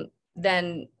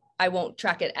then I won't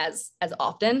track it as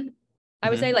often.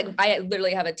 I would say, like, I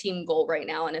literally have a team goal right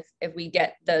now. And if we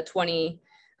get the 20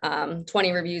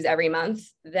 reviews every month,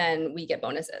 then we get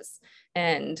bonuses.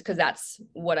 And because that's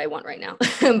what I want right now.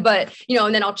 But,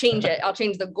 and then I'll change it. I'll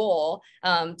change the goal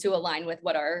to align with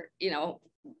what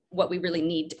what we really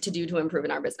need to do to improve in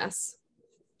our business.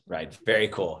 Right. Very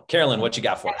cool. Carolyn, what you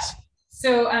got for us?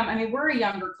 So, we're a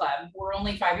younger club. We're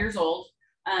only 5 years old.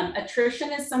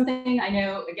 Attrition is something I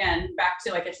know, again, back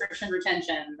to like attrition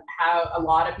retention, how a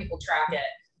lot of people track it.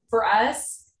 For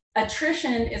us,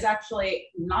 attrition is actually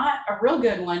not a real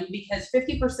good one because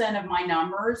 50% of my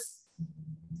numbers,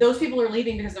 those people are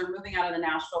leaving because they're moving out of the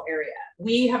Nashville area.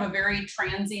 We have a very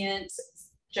transient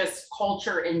just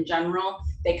culture in general.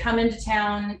 They come into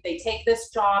town, they take this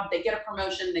job, they get a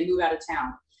promotion, they move out of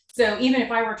town. So even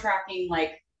if I were tracking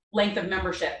like length of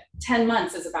membership, 10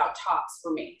 months is about tops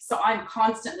for me. So I'm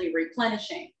constantly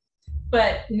replenishing.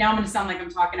 But now I'm going to sound like I'm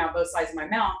talking out both sides of my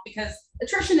mouth, because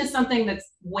attrition is something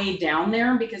that's way down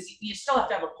there, because you still have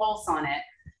to have a pulse on it.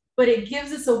 But it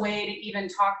gives us a way to even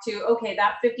talk to, okay,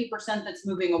 that 50% that's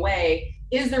moving away,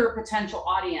 is there a potential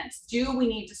audience? Do we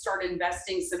need to start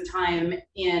investing some time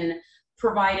in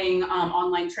providing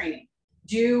online training?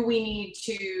 Do we need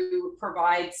to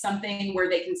provide something where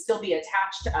they can still be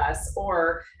attached to us?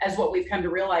 Or, as what we've come to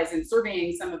realize in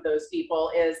surveying some of those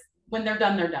people, is when they're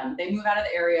done, they're done. They move out of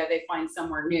the area, they find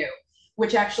somewhere new,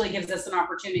 which actually gives us an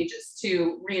opportunity just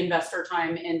to reinvest our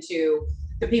time into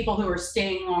the people who are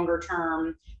staying longer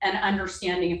term, and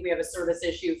understanding if we have a service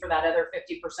issue for that other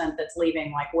 50% that's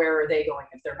leaving, like where are they going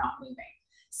if they're not moving?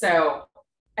 So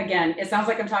again, it sounds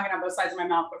like I'm talking on both sides of my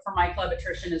mouth, but for my club,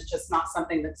 attrition is just not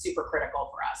something that's super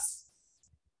critical for us.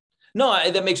 No,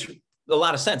 that makes a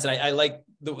lot of sense. And I like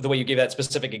the way you gave that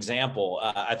specific example.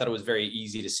 I thought it was very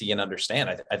easy to see and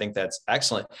understand. I think that's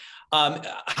excellent.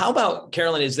 How about,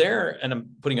 Carolyn, is there, and I'm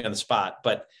putting you on the spot,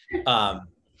 but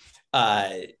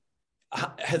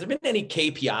has there been any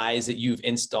KPIs that you've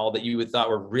installed that you would thought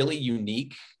were really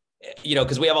unique? You know,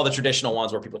 because we have all the traditional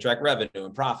ones where people track revenue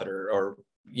and profit, or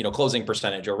you know, closing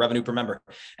percentage or revenue per member.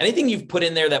 Anything you've put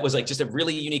in there that was like just a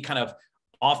really unique kind of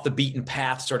off the beaten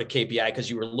path sort of KPI because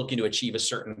you were looking to achieve a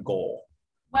certain goal?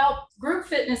 Well, group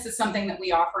fitness is something that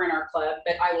we offer in our club,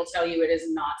 but I will tell you, it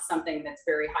is not something that's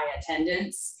very high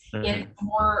attendance. Mm-hmm. It's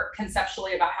more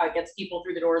conceptually about how it gets people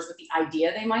through the doors with the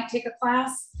idea they might take a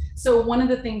class. So one of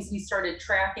the things we started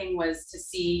tracking was to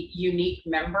see unique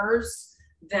members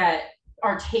that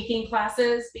are taking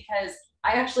classes, because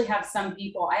I actually have some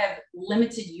people, I have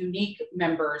limited unique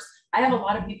members. I have a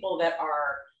lot of people that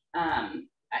are,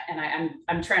 and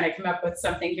I'm trying to come up with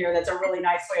something here that's a really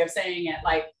nice way of saying it,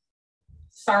 like,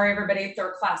 sorry, everybody,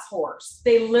 they're class whores.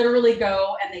 They literally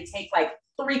go and they take like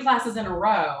 3 classes in a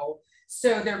row.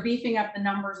 So they're beefing up the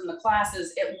numbers in the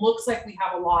classes. It looks like we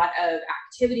have a lot of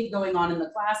activity going on in the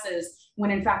classes,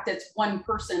 when in fact it's one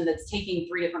person that's taking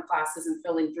 3 different classes and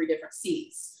filling 3 different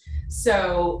seats.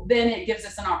 So then it gives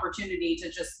us an opportunity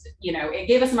to just, you know, it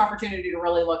gave us an opportunity to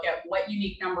really look at what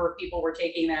unique number of people were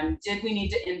taking them. Did we need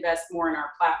to invest more in our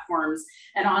platforms?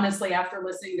 And honestly, after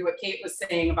listening to what Kate was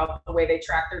saying about the way they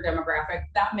track their demographic,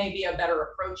 that may be a better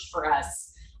approach for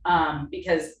us,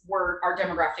 because our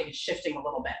demographic is shifting a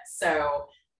little bit. So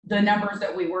the numbers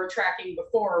that we were tracking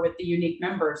before with the unique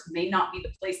members may not be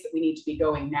the place that we need to be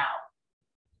going now.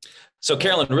 So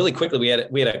Carolyn, really quickly,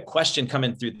 we had a question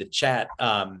coming through the chat.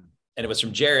 And it was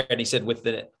from Jared, and he said, with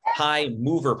the high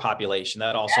mover population,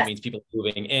 that also means people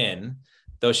moving in,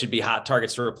 those should be hot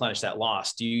targets to replenish that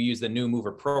loss. Do you use the new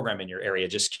mover program in your area?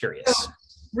 Just curious. So,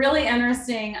 really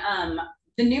interesting.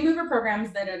 The new mover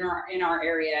programs that are in our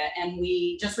area, and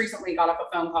we just recently got off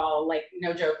a phone call, like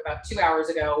no joke, about 2 hours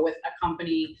ago with a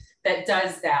company that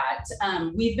does that.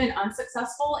 We've been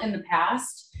unsuccessful in the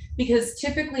past, because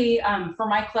typically for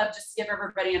my club, just to give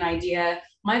everybody an idea,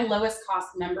 my lowest cost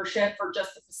membership for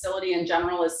just the facility in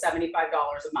general is $75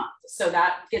 a month. So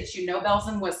that gets you no bells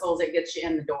and whistles, it gets you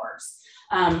in the doors.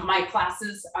 My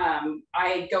classes,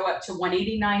 I go up to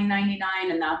 $189.99,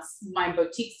 and that's my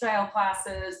boutique style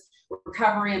classes,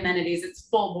 recovery amenities, it's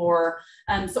full bore.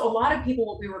 So a lot of people,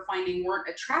 what we were finding, weren't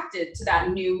attracted to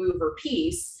that new mover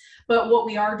piece. But what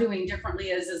we are doing differently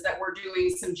is that we're doing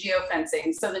some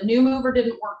geofencing. So the new mover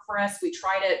didn't work for us. We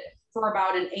tried it for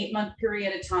about an 8-month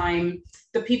period of time.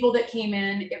 The people that came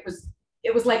in, it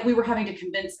was like we were having to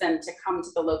convince them to come to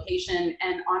the location.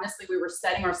 And honestly, we were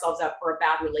setting ourselves up for a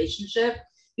bad relationship,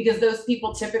 because those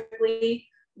people typically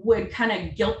would kind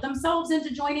of guilt themselves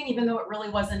into joining, even though it really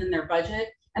wasn't in their budget.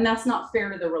 And that's not fair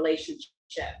to the relationship.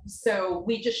 So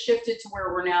we just shifted to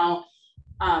where we're now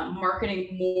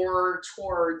marketing more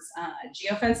towards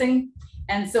geofencing.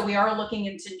 And so we are looking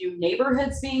into new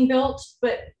neighborhoods being built,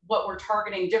 but what we're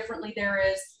targeting differently there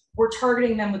is we're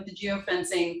targeting them with the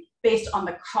geofencing based on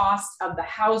the cost of the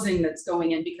housing that's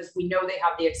going in, because we know they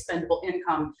have the expendable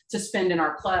income to spend in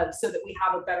our club, so that we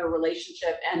have a better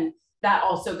relationship. And that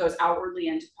also goes outwardly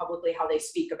into publicly how they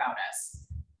speak about us.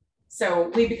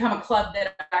 So we become a club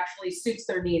that actually suits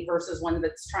their need versus one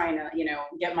that's trying to, you know,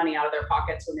 get money out of their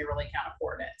pockets when they really can't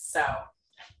afford it. So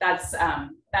that's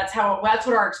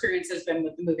what our experience has been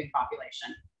with the moving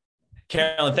population.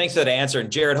 Carolyn, thanks for that answer. And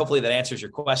Jared, hopefully that answers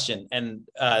your question. And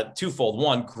twofold: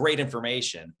 one, great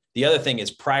information. The other thing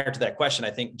is, prior to that question, I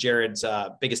think Jared's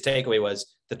biggest takeaway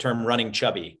was the term running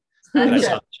chubby that I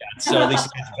saw in the chat. So at least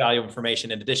it's valuable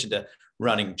information in addition to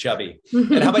running chubby.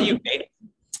 And how about you, Kate?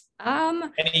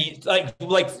 Any,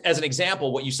 like as an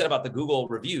example, what you said about the Google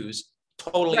reviews,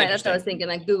 totally right. That's what I was thinking.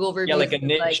 Like Google reviews, like a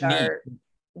niche, like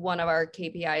one of our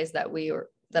KPIs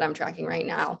that I'm tracking right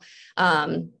now.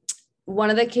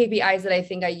 One of the KPIs that I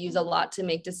think I use a lot to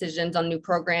make decisions on new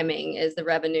programming is the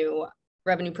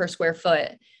revenue per square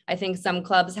foot. I think some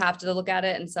clubs have to look at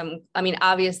it, and some, I mean,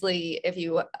 obviously, if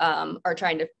you are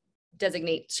trying to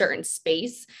designate certain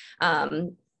space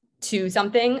to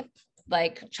something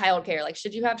like childcare, like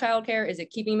should you have childcare? Is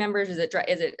it keeping members? Is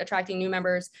it attracting new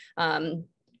members?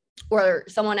 Or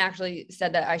someone actually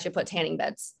said that I should put tanning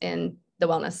beds in the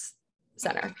wellness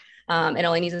center. It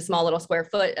only needs a small little square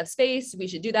foot of space. We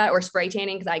should do that, or spray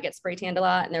tanning, because I get spray tanned a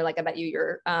lot. And they're like, I bet you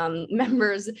your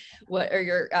members or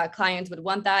your clients would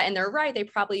want that. And they're right. They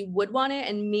probably would want it.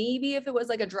 And maybe if it was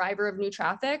like a driver of new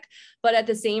traffic, but at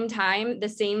the same time, the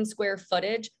same square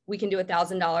footage, we can do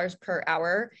 $1,000 per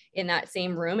hour in that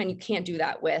same room. And you can't do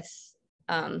that with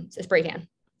a spray tan.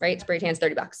 Right? Spray tan's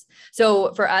 $30.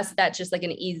 So for us, that's just like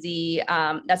an easy,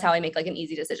 that's how I make like an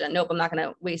easy decision. Nope, I'm not going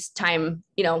to waste time,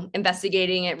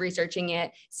 investigating it, researching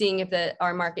it, seeing if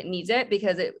our market needs it,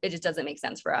 because it just doesn't make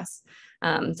sense for us.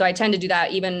 So I tend to do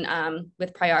that even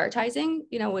with prioritizing,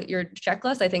 with your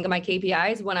checklist. I think of my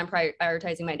KPIs when I'm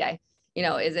prioritizing my day.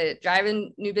 Is it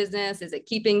driving new business? Is it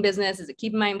keeping business? Is it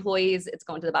keeping my employees? It's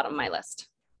going to the bottom of my list.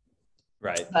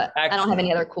 Right. But I don't have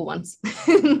any other cool ones.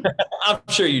 I'm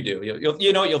sure you do.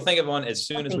 You'll think of one as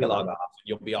soon as we log off.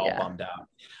 You'll be all bummed out.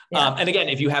 Yeah. And again,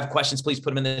 if you have questions, please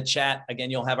put them in the chat. Again,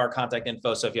 you'll have our contact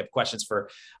info. So if you have questions for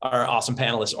our awesome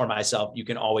panelists or myself, you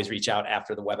can always reach out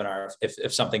after the webinar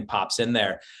if something pops in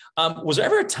there. Was there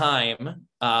ever a time,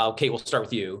 Kate, we'll start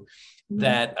with you,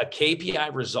 that a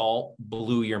KPI result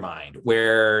blew your mind,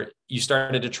 where you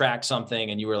started to track something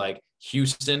and you were like,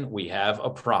 Houston, we have a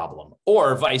problem,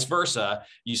 or vice versa?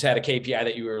 You just had a KPI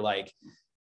that you were like,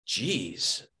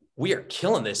 geez, we are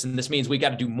killing this. And this means we got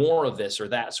to do more of this or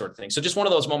that sort of thing. So just one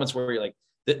of those moments where you're like,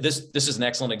 this is an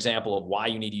excellent example of why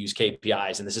you need to use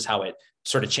KPIs. And this is how it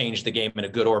sort of changed the game in a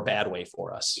good or bad way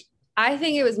for us. I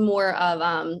think it was more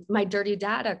of my dirty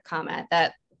data comment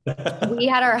that we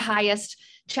had our highest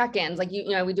check-ins, like,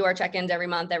 we do our check-ins every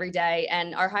month, every day.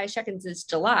 And our highest check-ins is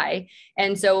July.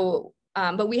 And so,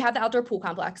 but we have the outdoor pool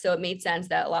complex. So it made sense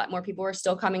that a lot more people were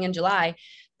still coming in July,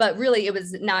 but really it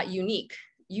was not unique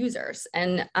users.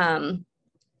 And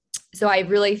so I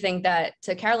really think that,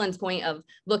 to Carolyn's point of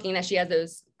looking that she has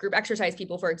those group exercise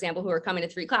people, for example, who are coming to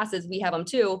 3 classes, we have them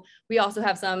too. We also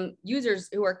have some users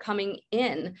who are coming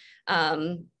in,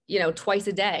 twice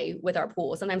a day with our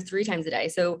pool, sometimes 3 times a day.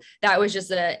 So that was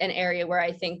just an area where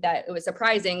I think that it was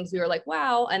surprising, because we were like,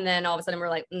 wow. And then all of a sudden we're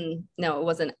like, no, it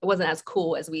wasn't as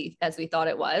cool as we thought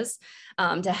it was,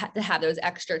 to have those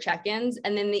extra check-ins.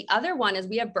 And then the other one is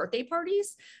we have birthday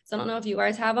parties. So I don't know if you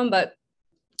guys have them, but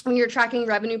when you're tracking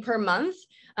revenue per month,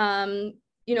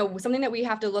 something that we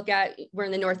have to look at, we're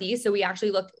in the Northeast. So we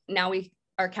actually we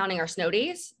are counting our snow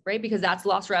days, right? Because that's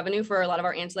lost revenue for a lot of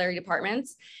our ancillary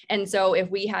departments. And so if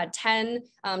we had 10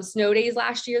 snow days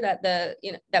last year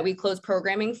that we closed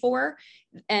programming for,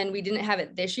 and we didn't have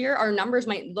it this year, our numbers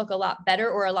might look a lot better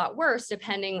or a lot worse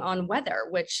depending on weather,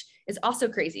 which is also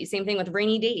crazy. Same thing with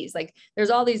rainy days. Like,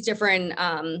 there's all these different,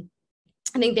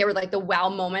 I think they were like the wow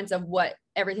moments of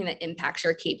everything that impacts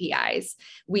your KPIs.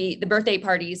 The birthday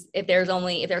parties, if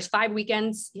there's 5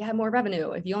 weekends, you have more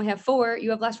revenue. If you only have 4,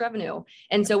 you have less revenue.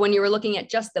 And so when you were looking at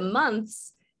just the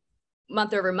months,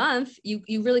 month over month,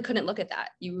 you really couldn't look at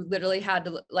that. You literally had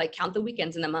to count the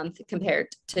weekends in the month compared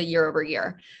to year over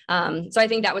year. So I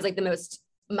think that was the most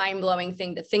mind-blowing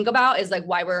thing to think about, is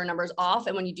why were our numbers off?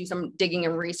 And when you do some digging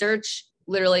and research,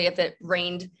 literally if it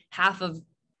rained half of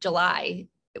July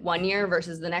one year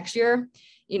versus the next year,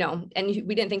 and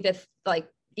we didn't think to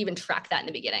even track that in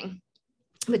the beginning.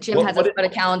 But Jim has us put a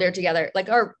calendar together,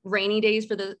 our rainy days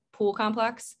for the pool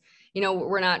complex.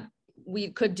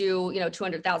 We could do,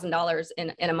 $200,000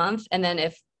 in a month. And then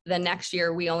if the next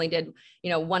year we only did,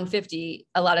 150,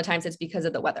 a lot of times it's because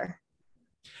of the weather.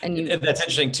 And that's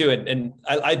interesting too. And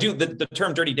I do, the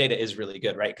term dirty data is really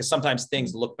good, right? Because sometimes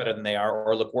things look better than they are,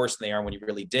 or look worse than they are when you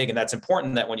really dig. And that's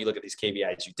important, that when you look at these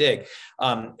KPIs, you dig.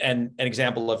 And an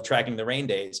example of tracking the rain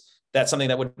days, that's something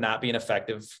that would not be an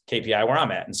effective KPI where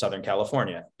I'm at in Southern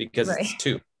California, because it's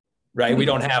 2, right? We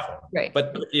don't have them. Right.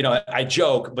 But, I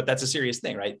joke, but that's a serious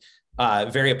thing, right?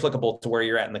 Very applicable to where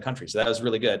you're at in the country. So that was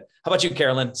really good. How about you,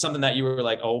 Carolyn? Something that you were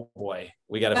like, oh boy,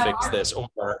 we got to fix this,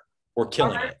 or we're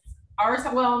killing it.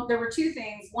 Well, there were 2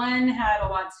 things. One had a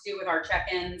lot to do with our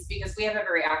check-ins, because we have a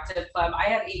very active club. I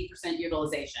have 80%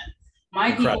 utilization.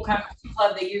 My people come to the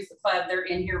club, they use the club, they're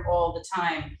in here all the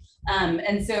time.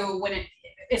 And so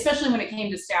especially when it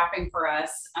came to staffing for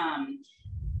us,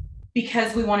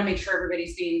 because we want to make sure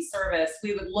everybody's being serviced,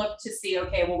 we would look to see,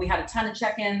 okay, well, we had a ton of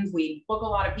check-ins, we book a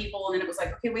lot of people, and then it was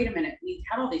like, okay, wait a minute, we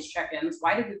had all these check-ins,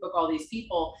 why did we book all these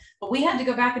people? But we had to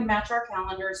go back and match our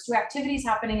calendars to activities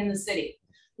happening in the city.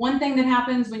 One thing that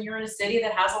happens when you're in a city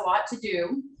that has a lot to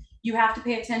do, you have to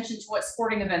pay attention to what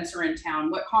sporting events are in town,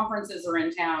 what conferences are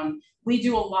in town. We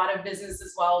do a lot of business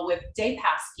as well with day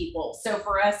pass people. So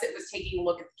for us, it was taking a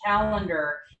look at the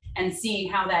calendar and seeing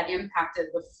how that impacted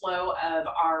the flow of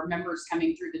our members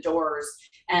coming through the doors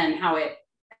and how it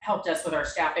helped us with our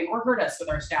staffing or hurt us with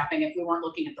our staffing if we weren't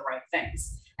looking at the right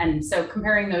things. And so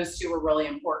comparing those two were really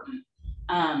important.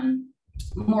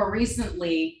 More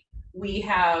recently, we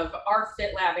have our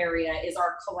Fit Lab area is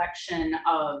our collection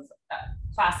of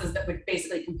classes that would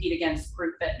basically compete against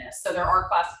group fitness. So there are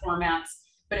class formats,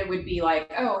 but it would be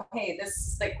like, oh, hey, this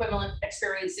is the equivalent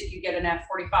experience that you get in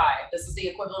F45. This is the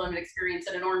equivalent experience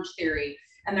in an Orange Theory,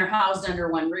 and they're housed under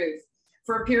one roof.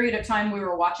 For a period of time, we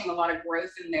were watching a lot of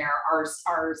growth in there.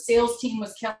 Our sales team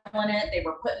was killing it. They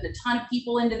were putting a ton of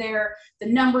people into there. The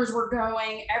numbers were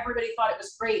going. Everybody thought it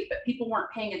was great, but people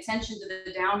weren't paying attention to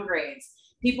the downgrades.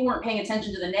 People weren't paying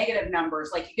attention to the negative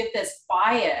numbers. Like, you get this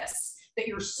bias that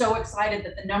you're so excited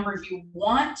that the numbers you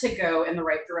want to go in the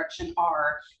right direction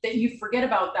are, that you forget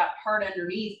about that part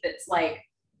underneath that's like,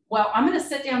 well, I'm going to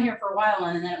sit down here for a while,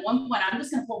 and then at one point I'm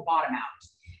just going to pull bottom out.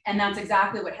 And that's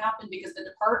exactly what happened, because the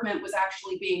department was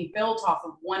actually being built off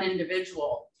of one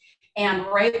individual. And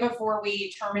right before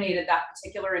we terminated that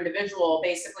particular individual,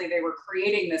 basically they were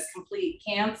creating this complete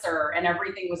cancer and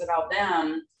everything was about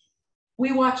them.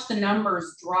 We watched the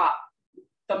numbers drop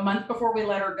the month before we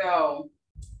let her go,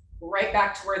 right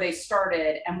back to where they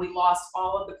started, and we lost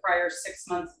all of the prior 6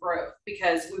 months growth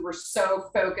because we were so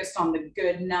focused on the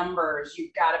good numbers.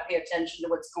 You've got to pay attention to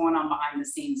what's going on behind the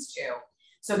scenes too.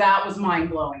 So that was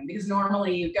mind-blowing, because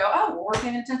normally you go, oh, well, we're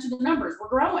paying attention to the numbers, we're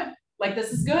growing, like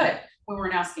this is good. We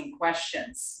weren't asking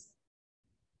questions.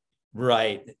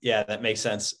 Right. Yeah, that makes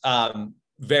sense.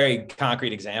 Very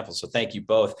concrete examples. So thank you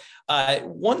both.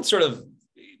 One sort of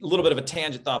little bit of a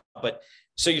tangent thought, but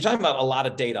so you're talking about a lot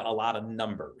of data, a lot of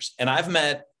numbers, and I've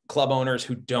met club owners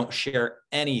who don't share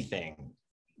anything.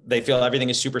 They feel everything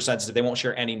is super sensitive. They won't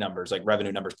share any numbers, like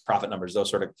revenue numbers, profit numbers, those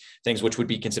sort of things, which would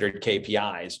be considered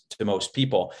KPIs to most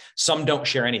people. Some don't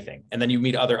share anything. And then you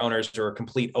meet other owners who are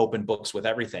complete open books with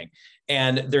everything.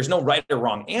 And there's no right or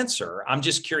wrong answer. I'm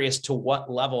just curious to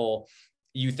what level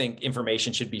you think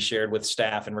information should be shared with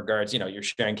staff in regards, you're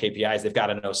sharing KPIs. They've got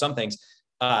to know some things.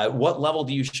 What level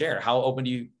do you share? How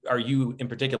open are you in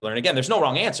particular? And again, there's no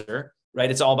wrong answer, right?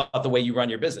 It's all about the way you run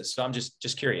your business. So I'm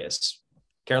just curious.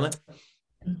 Carolyn?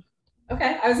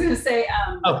 Okay, I was going to say,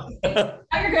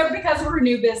 you're good, because we're a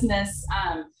new business.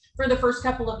 For the first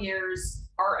couple of years,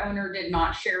 our owner did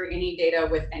not share any data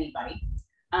with anybody.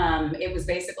 It was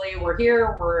basically, we're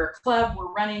here, we're a club,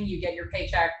 we're running, you get your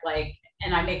paycheck,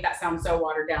 and I make that sound so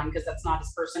watered down because that's not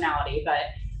his personality,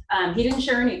 but he didn't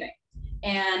share anything.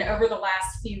 And over the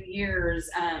last few years,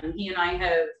 he and I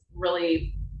have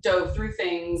really dove through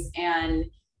things, and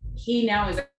he now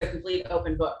is a complete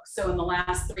open book. So in the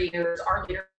last 3 years, our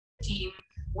leadership team,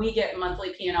 we get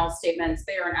monthly P&L statements.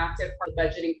 They are an active part of the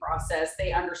budgeting process.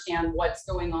 They understand what's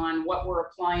going on, what we're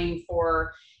applying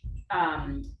for,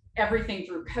 everything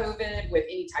through COVID with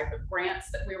any type of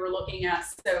grants that we were looking at.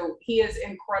 So he is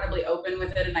incredibly open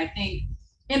with it. And I think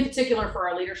in particular for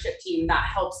our leadership team, that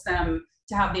helps them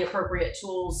to have the appropriate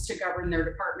tools to govern their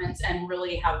departments and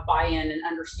really have buy-in and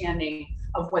understanding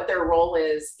of what their role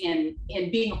is in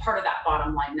being a part of that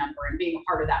bottom line number and being a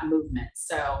part of that movement.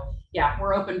 So yeah,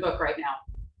 we're open book right now.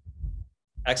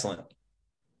 Excellent.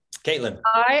 Caitlin.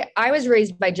 I was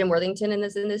raised by Jim Worthington in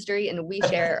this industry, and we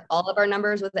share all of our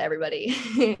numbers with everybody.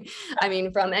 I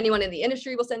mean, from anyone in the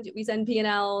industry, we send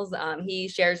P&Ls. He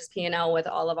shares his P&L with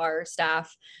all of our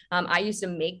staff. I used to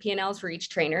make P&Ls for each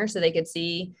trainer so they could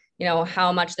see,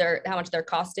 how much they're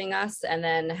costing us, and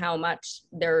then how much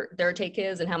their take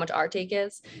is and how much our take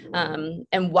is,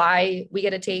 and why we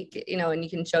get a take, and you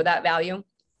can show that value.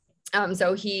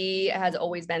 So he has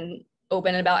always been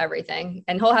open about everything,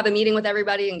 and he'll have a meeting with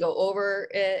everybody and go over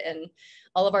it and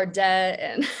all of our debt.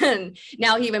 And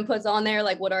now he even puts on there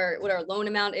what our loan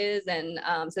amount is. And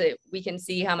so that we can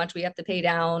see how much we have to pay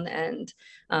down. And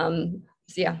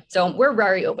so we're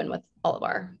very open with all of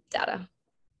our data.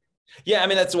 Yeah. I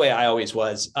mean, that's the way I always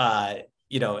was.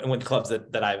 and with clubs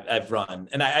that I've run.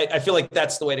 And I feel like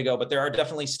that's the way to go, but there are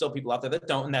definitely still people out there that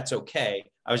don't, and that's okay.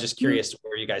 I was just curious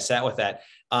where you guys sat with that.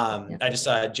 I just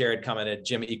saw Jared commented,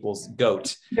 Jim equals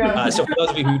GOAT. So for those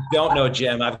of you who don't know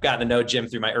Jim, I've gotten to know Jim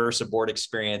through my URSA board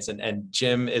experience, and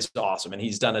Jim is awesome. And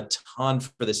he's done a ton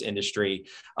for this industry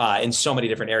in so many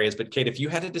different areas. But Kate, if you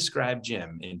had to describe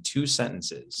Jim in 2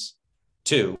 sentences,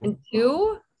 two?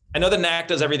 I know the NAC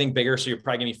does everything bigger, so you're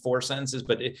probably giving me 4 sentences,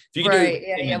 but if you could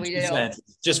do 2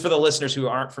 sentences, just for the listeners who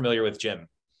aren't familiar with Jim.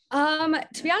 To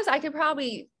be honest, I could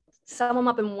probably sum him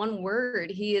up in 1 word.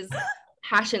 He is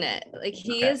passionate. Like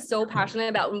he is so passionate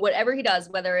about whatever he does,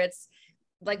 whether it's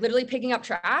like literally picking up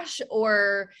trash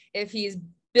or if he's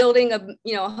building a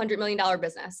 $100 million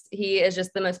business. He is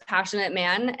just the most passionate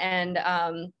man, and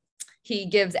he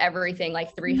gives everything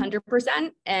like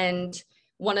 300%. And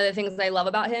one of the things I love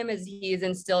about him is he's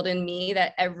instilled in me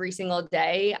that every single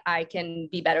day I can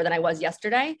be better than I was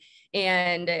yesterday.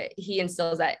 And he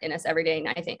instills that in us every day. And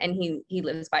I think, and he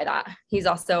lives by that. He's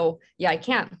also, I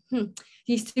can't,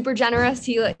 he's super generous.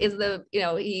 He is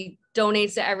he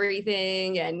donates to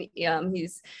everything, and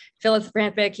he's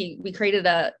philanthropic. We created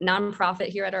a nonprofit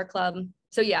here at our club.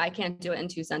 So I can't do it in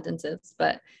 2 sentences,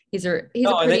 but he's a pretty.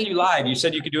 And then you lied. You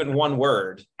said you could do it in 1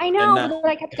 word. I know, but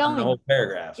I kept going. The whole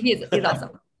paragraph. He's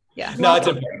awesome. Yeah. No, it's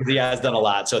important because he has done a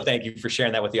lot. So thank you for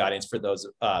sharing that with the audience for those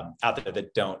out there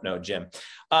that don't know Jim.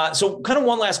 So kind of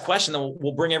one last question, then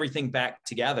we'll bring everything back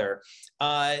together.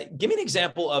 Give me an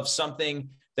example of something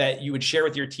that you would share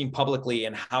with your team publicly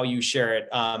and how you share it.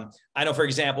 I know, for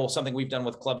example, something we've done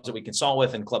with clubs that we consult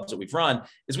with and clubs that we've run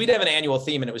is we'd have an annual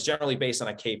theme, and it was generally based on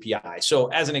a KPI. So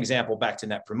as an example, back to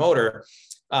Net Promoter,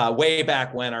 way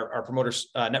back when our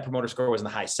Net Promoter score was in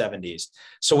the high 70s.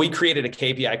 So we created a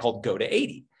KPI called Go to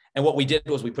 80. And what we did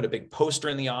was we put a big poster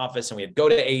in the office and we had Go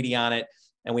to 80 on it.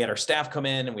 And we had our staff come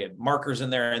in and we had markers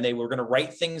in there, and they were going to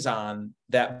write things on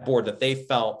that board that they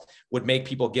felt would make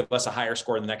people give us a higher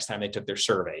score the next time they took their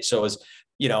survey. So it was,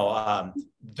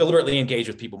 deliberately engage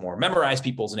with people more, memorize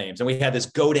people's names. And we had this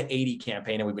Go to 80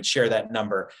 campaign, and we would share that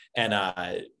number. And,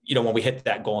 when we hit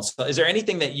that goal. And so is there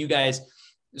anything that you guys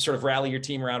sort of rally your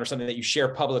team around, or something that you share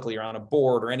publicly or on a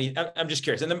board or any? I'm just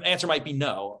curious. And the answer might be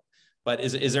no, but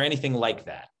is there anything like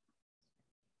that?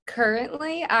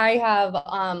 Currently, I have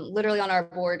literally on our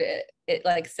board, it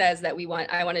like says that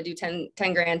I want to do 10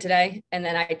 grand today. And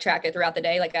then I track it throughout the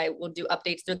day. Like I will do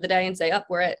updates through the day and say,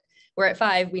 we're at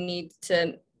 5. We need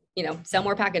to, sell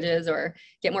more packages or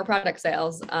get more product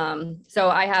sales. So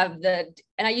I have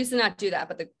and I used to not do that,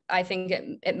 but I think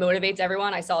it motivates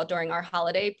everyone. I saw it during our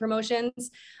holiday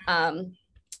promotions.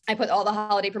 I put all the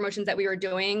holiday promotions that we were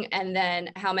doing and then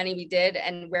how many we did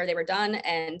and where they were done,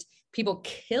 and people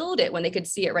killed it when they could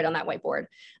see it right on that whiteboard.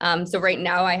 So right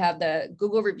now I have the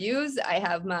Google reviews, I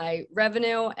have my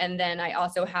revenue, and then I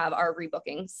also have our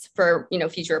rebookings for,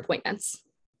 future appointments.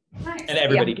 Nice. And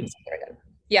everybody can see it.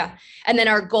 Yeah. And then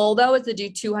our goal though is to do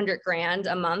 200 grand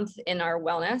a month in our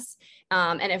wellness.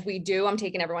 And if we do, I'm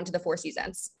taking everyone to the 4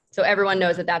 Seasons. So everyone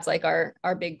knows that that's like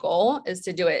our big goal is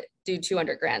to do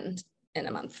 200 grand in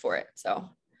a month for it. So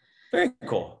very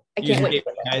cool. I can't wait.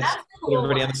 Guys, cool.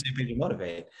 Everybody on the same page to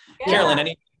motivate. Yeah.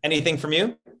 Carolyn, anything from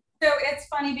you? So it's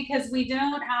funny because we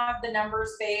don't have the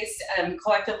numbers based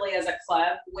collectively as a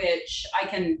club, which I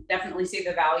can definitely see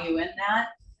the value in that.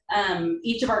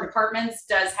 Each of our departments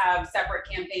does have separate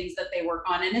campaigns that they work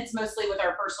on, and it's mostly with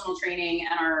our personal training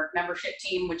and our membership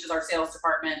team, which is our sales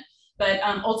department. But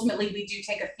ultimately, we do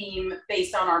take a theme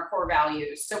based on our core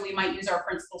values. So we might use our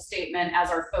principal statement as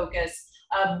our focus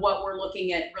of what we're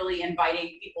looking at really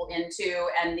inviting people into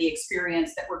and the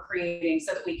experience that we're creating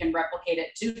so that we can replicate it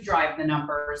to drive the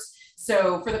numbers.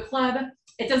 So for the club,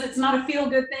 it's not a feel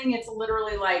good thing. It's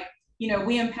literally like,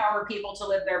 we empower people to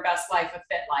live their best life, a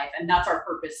fit life. And that's our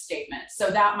purpose statement.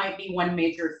 So that might be one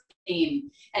major theme,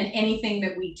 and anything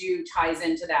that we do ties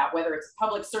into that, whether it's a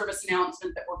public service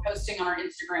announcement that we're posting on our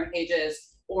Instagram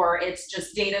pages, or it's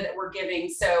just data that we're giving.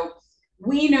 So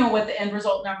we know what the end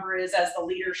result number is as the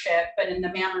leadership, but in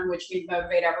the manner in which we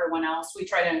motivate everyone else, we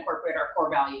try to incorporate our core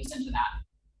values into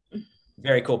that.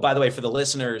 Very cool. By the way, for the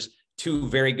listeners, 2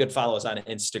 very good follows on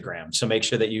Instagram. So make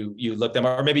sure that you look them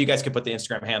up, or maybe you guys could put the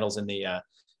Instagram handles in the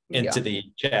into the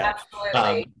chat.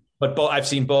 Absolutely. But I've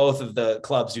seen both of the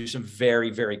clubs do some very,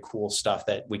 very cool stuff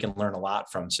that we can learn a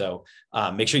lot from. So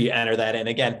make sure you enter that in.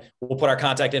 Again, we'll put our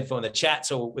contact info in the chat.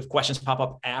 So if questions pop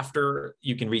up after,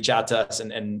 you can reach out to us,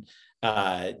 and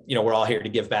we're all here to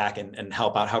give back and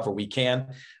help out however we can.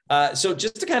 So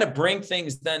just to kind of bring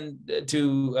things then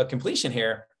to completion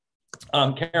here,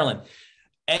 Carolyn,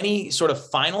 any sort of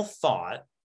final thought,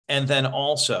 and then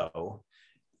also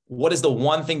what is the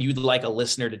one thing you'd like a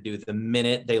listener to do the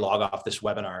minute they log off this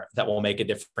webinar that will make a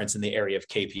difference in the area of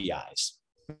KPIs?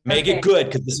 Make it good,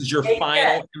 because this is your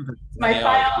final.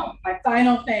 My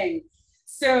final thing.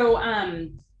 So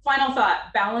final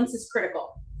thought, balance is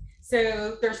critical.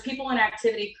 So there's people and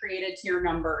activity created to your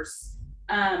numbers.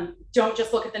 Don't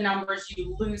just look at the numbers,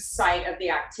 you lose sight of the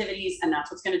activities, and that's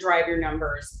what's going to drive your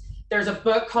numbers. There's a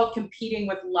book called Competing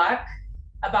with Luck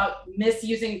about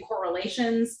misusing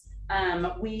correlations.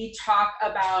 We talk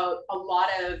about a lot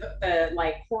of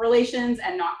the correlations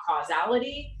and not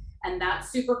causality, and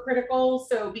that's super critical.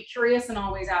 So be curious and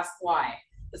always ask why.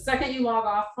 The second you log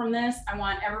off from this, I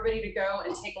want everybody to go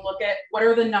and take a look at what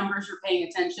are the numbers you're paying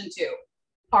attention to.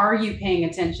 Are you paying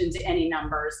attention to any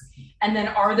numbers? And then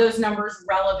are those numbers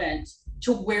relevant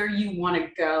to where you want to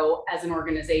go as an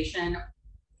organization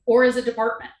or as a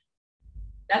department?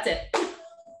 That's it.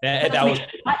 That was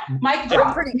mic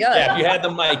drop. Pretty good. Yeah, if you had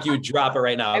the mic, you would drop it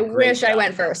right now. I wish I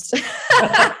went first. You should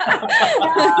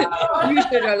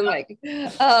have the mic.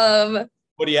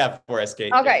 What do you have for us,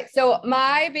 Kate? Okay, so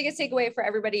my biggest takeaway for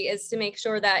everybody is to make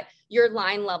sure that your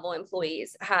line level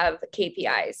employees have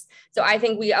KPIs. So I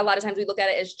think a lot of times we look at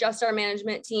it as just our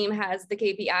management team has the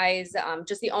KPIs,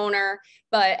 just the owner,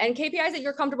 and KPIs that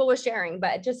you're comfortable with sharing.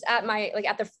 But just at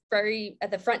at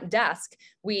the front desk,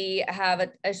 we have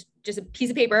just a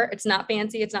piece of paper. It's not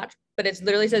fancy. But it's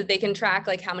literally so that they can track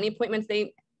how many appointments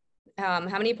they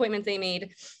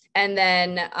made, and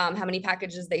then how many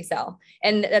packages they sell.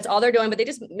 And that's all they're doing, but they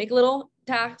just make a little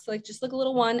task, just like a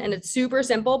little one, and it's super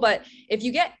simple. But if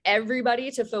you get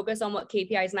everybody to focus on what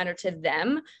KPIs matter to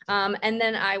them, and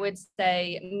then I would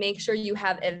say, make sure you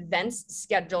have events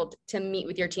scheduled to meet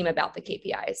with your team about the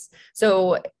KPIs.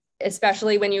 So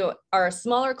especially when you are a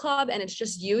smaller club and it's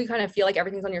just you kind of feel like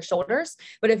everything's on your shoulders.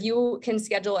 But if you can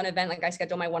schedule an event, like I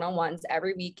schedule my one-on-ones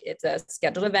every week, it's a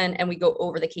scheduled event and we go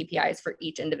over the KPIs for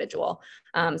each individual.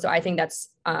 So I think that's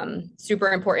super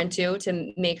important too,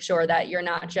 to make sure that you're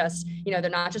not just, they're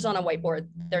not just on a whiteboard.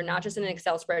 They're not just in an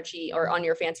Excel spreadsheet or on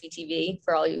your fancy TV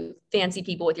for all you fancy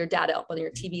people with your data up on your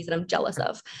TVs that I'm jealous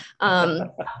of.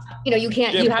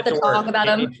 You have to talk about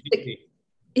them.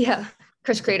 Yeah.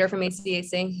 Chris Crater from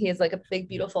ACAC. He has a big,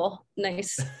 beautiful,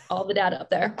 nice, all the data up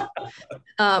there.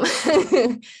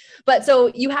 But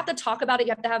so you have to talk about it.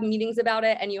 You have to have meetings about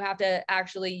it, and you have to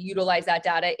actually utilize that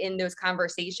data in those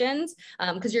conversations,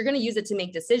 because you're going to use it to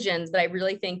make decisions. But I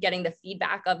really think getting the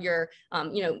feedback of your,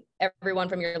 everyone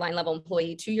from your line level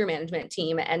employee to your management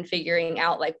team and figuring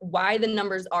out why the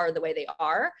numbers are the way they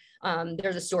are.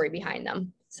 There's a story behind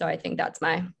them. So I think that's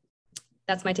my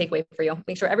takeaway for you.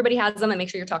 Make sure everybody has them and make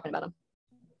sure you're talking about them.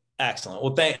 Excellent.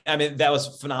 Well, that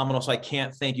was phenomenal. So I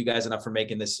can't thank you guys enough for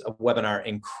making this webinar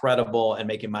incredible and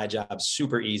making my job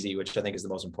super easy, which I think is the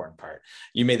most important part.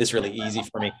 You made this really easy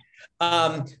for me.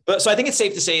 But so I think it's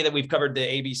safe to say that we've covered the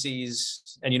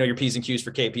ABCs and your P's and Q's for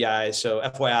KPIs. So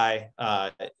FYI,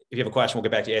 if you have a question, we'll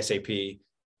get back to you ASAP.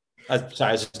 Sorry,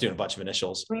 I was just doing a bunch of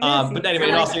initials. But anyway,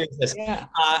 in all seriousness,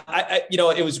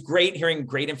 it was great hearing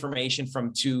great information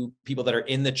from two people that are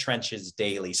in the trenches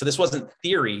daily. So this wasn't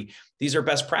theory. These are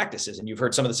best practices. And you've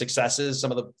heard some of the successes,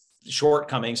 some of the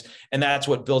shortcomings, and that's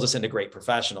what builds us into great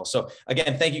professionals. So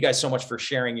again, thank you guys so much for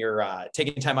sharing your,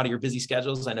 taking time out of your busy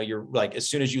schedules. I know you're as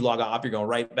soon as you log off, you're going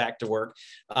right back to work.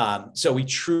 So we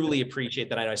truly appreciate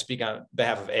that. I know I speak on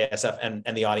behalf of ASF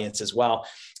and the audience as well.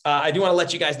 I do want to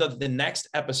let you guys know that the next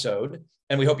episode,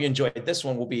 and we hope you enjoyed this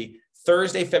one, will be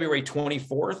Thursday, February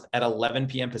 24th at 11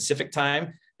 p.m. Pacific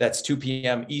time. That's 2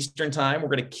 p.m. Eastern time. We're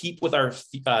going to keep with our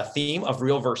theme of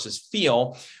real versus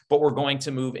feel, but we're going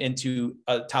to move into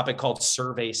a topic called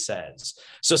Survey Says.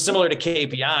 So similar to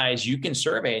KPIs, you can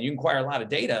survey and you can acquire a lot of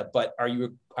data, but are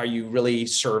you really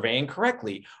surveying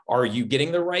correctly? Are you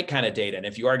getting the right kind of data? And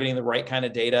if you are getting the right kind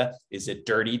of data, is it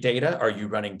dirty data? Are you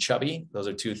running chubby? Those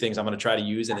are two things I'm going to try to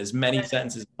use in as many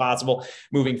sentences as possible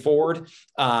moving forward.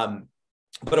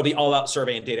 But it'll be all about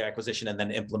survey and data acquisition and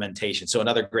then implementation. So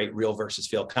another great real versus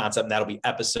feel concept, and that'll be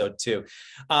episode 2.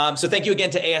 So thank you again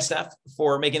to ASF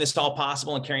for making this all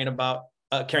possible and caring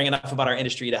enough about our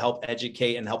industry to help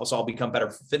educate and help us all become better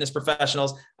fitness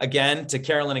professionals. Again, to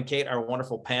Carolyn and Kate, our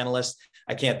wonderful panelists,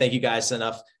 I can't thank you guys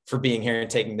enough for being here and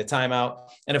taking the time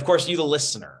out. And of course, you, the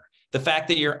listener, the fact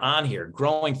that you're on here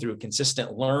growing through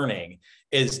consistent learning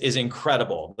is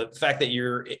incredible. The fact that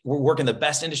we're working the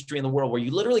best industry in the world where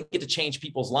you literally get to change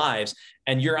people's lives,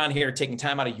 and you're on here taking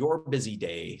time out of your busy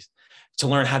days to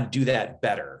learn how to do that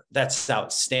better. That's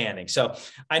outstanding. So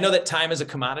I know that time is a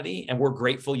commodity, and we're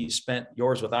grateful you spent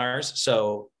yours with ours.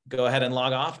 So go ahead and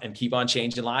log off and keep on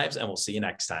changing lives, and we'll see you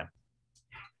next time.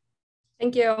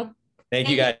 Thank you. Thank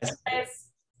you guys.